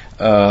we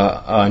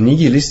are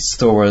nihilists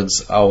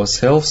towards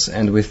ourselves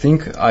and we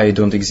think I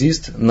don't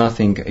exist,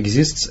 nothing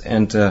exists,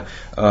 and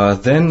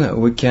then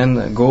we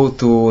can go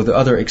to the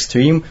other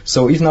extreme.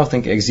 So if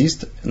nothing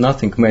exists,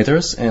 nothing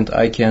matters, and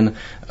I can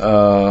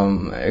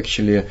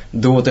actually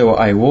do whatever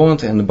I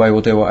want and buy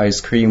whatever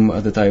ice cream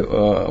that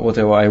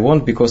whatever I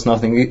want because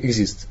nothing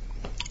exists.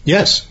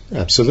 Yes,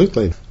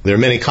 absolutely. There are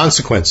many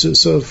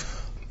consequences of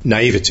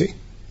naivety.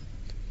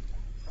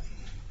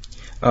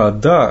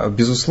 Да,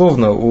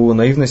 безусловно, у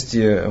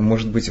наивности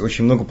может быть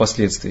очень много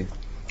последствий.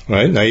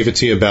 Right?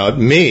 Naivety about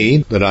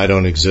me, that I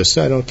don't exist,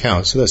 I don't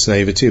count. So that's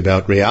naivety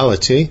about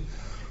reality.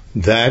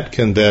 That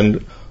can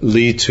then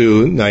lead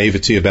to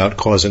naivety about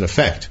cause and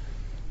effect.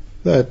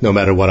 That no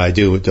matter what I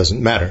do, it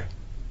doesn't matter.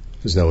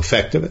 There's no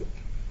effect of it.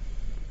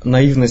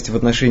 Наивность в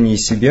отношении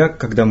себя,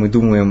 когда мы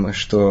думаем,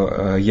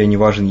 что я не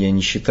важен, я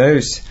не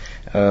считаюсь,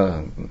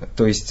 то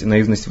есть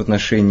наивность в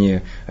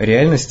отношении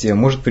реальности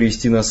может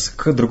привести нас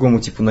к другому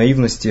типу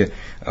наивности,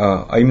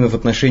 а именно в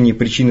отношении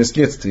причин и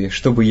следствий.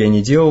 Что бы я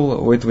ни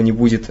делал, у этого не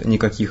будет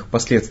никаких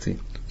последствий.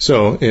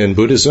 So, in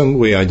Buddhism,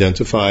 we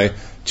identify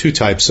two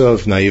types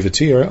of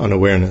naivety or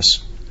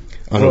unawareness.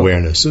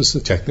 Unawareness is the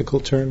technical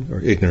term, or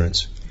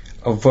ignorance.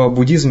 В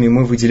буддизме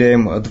мы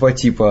выделяем два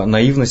типа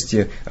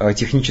наивности.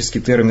 Технический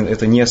термин –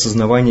 это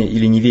неосознавание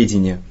или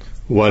неведение.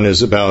 One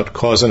is about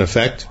cause and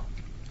effect,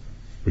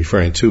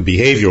 referring to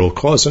behavioral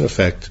cause and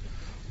effect,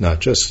 not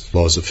just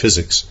laws of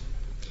physics.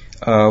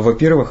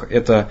 Во-первых,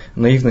 это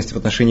наивность в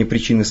отношении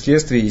причин и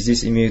следствий, и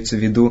здесь имеются в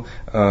виду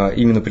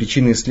именно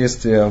причины и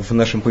следствия в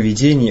нашем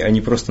поведении, а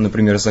не просто,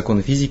 например,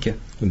 законы физики.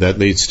 That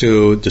leads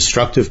to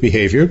destructive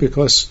behavior,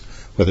 because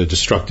whether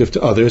destructive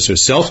to others or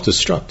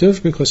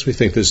self-destructive, because we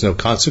think there's no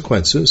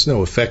consequences,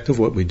 no effect of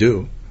what we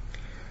do.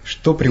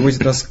 Что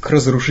приводит нас к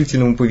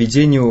разрушительному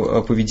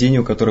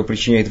поведению, которое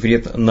причиняет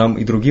вред нам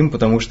и другим,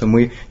 потому что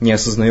мы не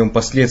осознаем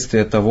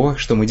последствия того,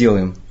 что мы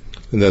делаем.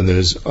 And then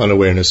there's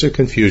unawareness or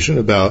confusion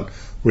about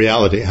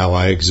reality, how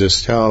I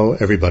exist, how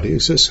everybody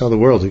exists, how the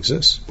world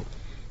exists.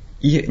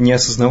 И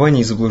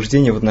неосознавание и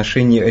заблуждение в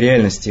отношении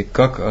реальности,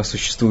 как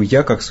существую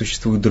я, как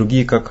существуют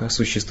другие, как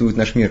существует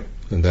наш мир.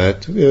 And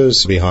that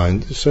is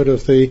behind sort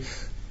of the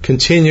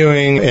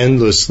continuing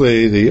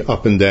endlessly the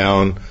up and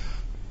down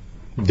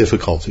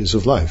difficulties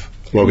of life,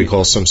 what we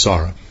call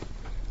samsara.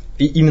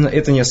 И именно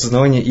это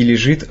неосознавание и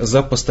лежит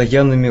за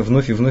постоянными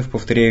вновь и вновь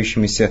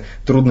повторяющимися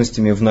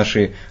трудностями в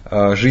нашей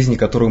жизни,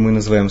 которую мы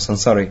называем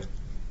сансарой.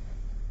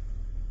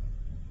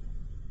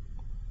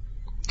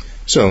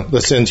 So,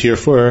 let's end here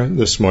for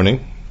this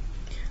morning.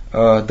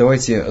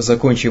 Давайте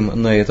закончим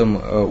на этом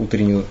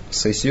утреннюю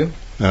сессию.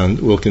 And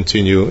we'll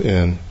continue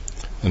in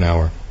an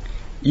hour.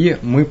 И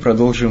мы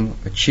продолжим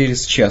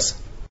через час.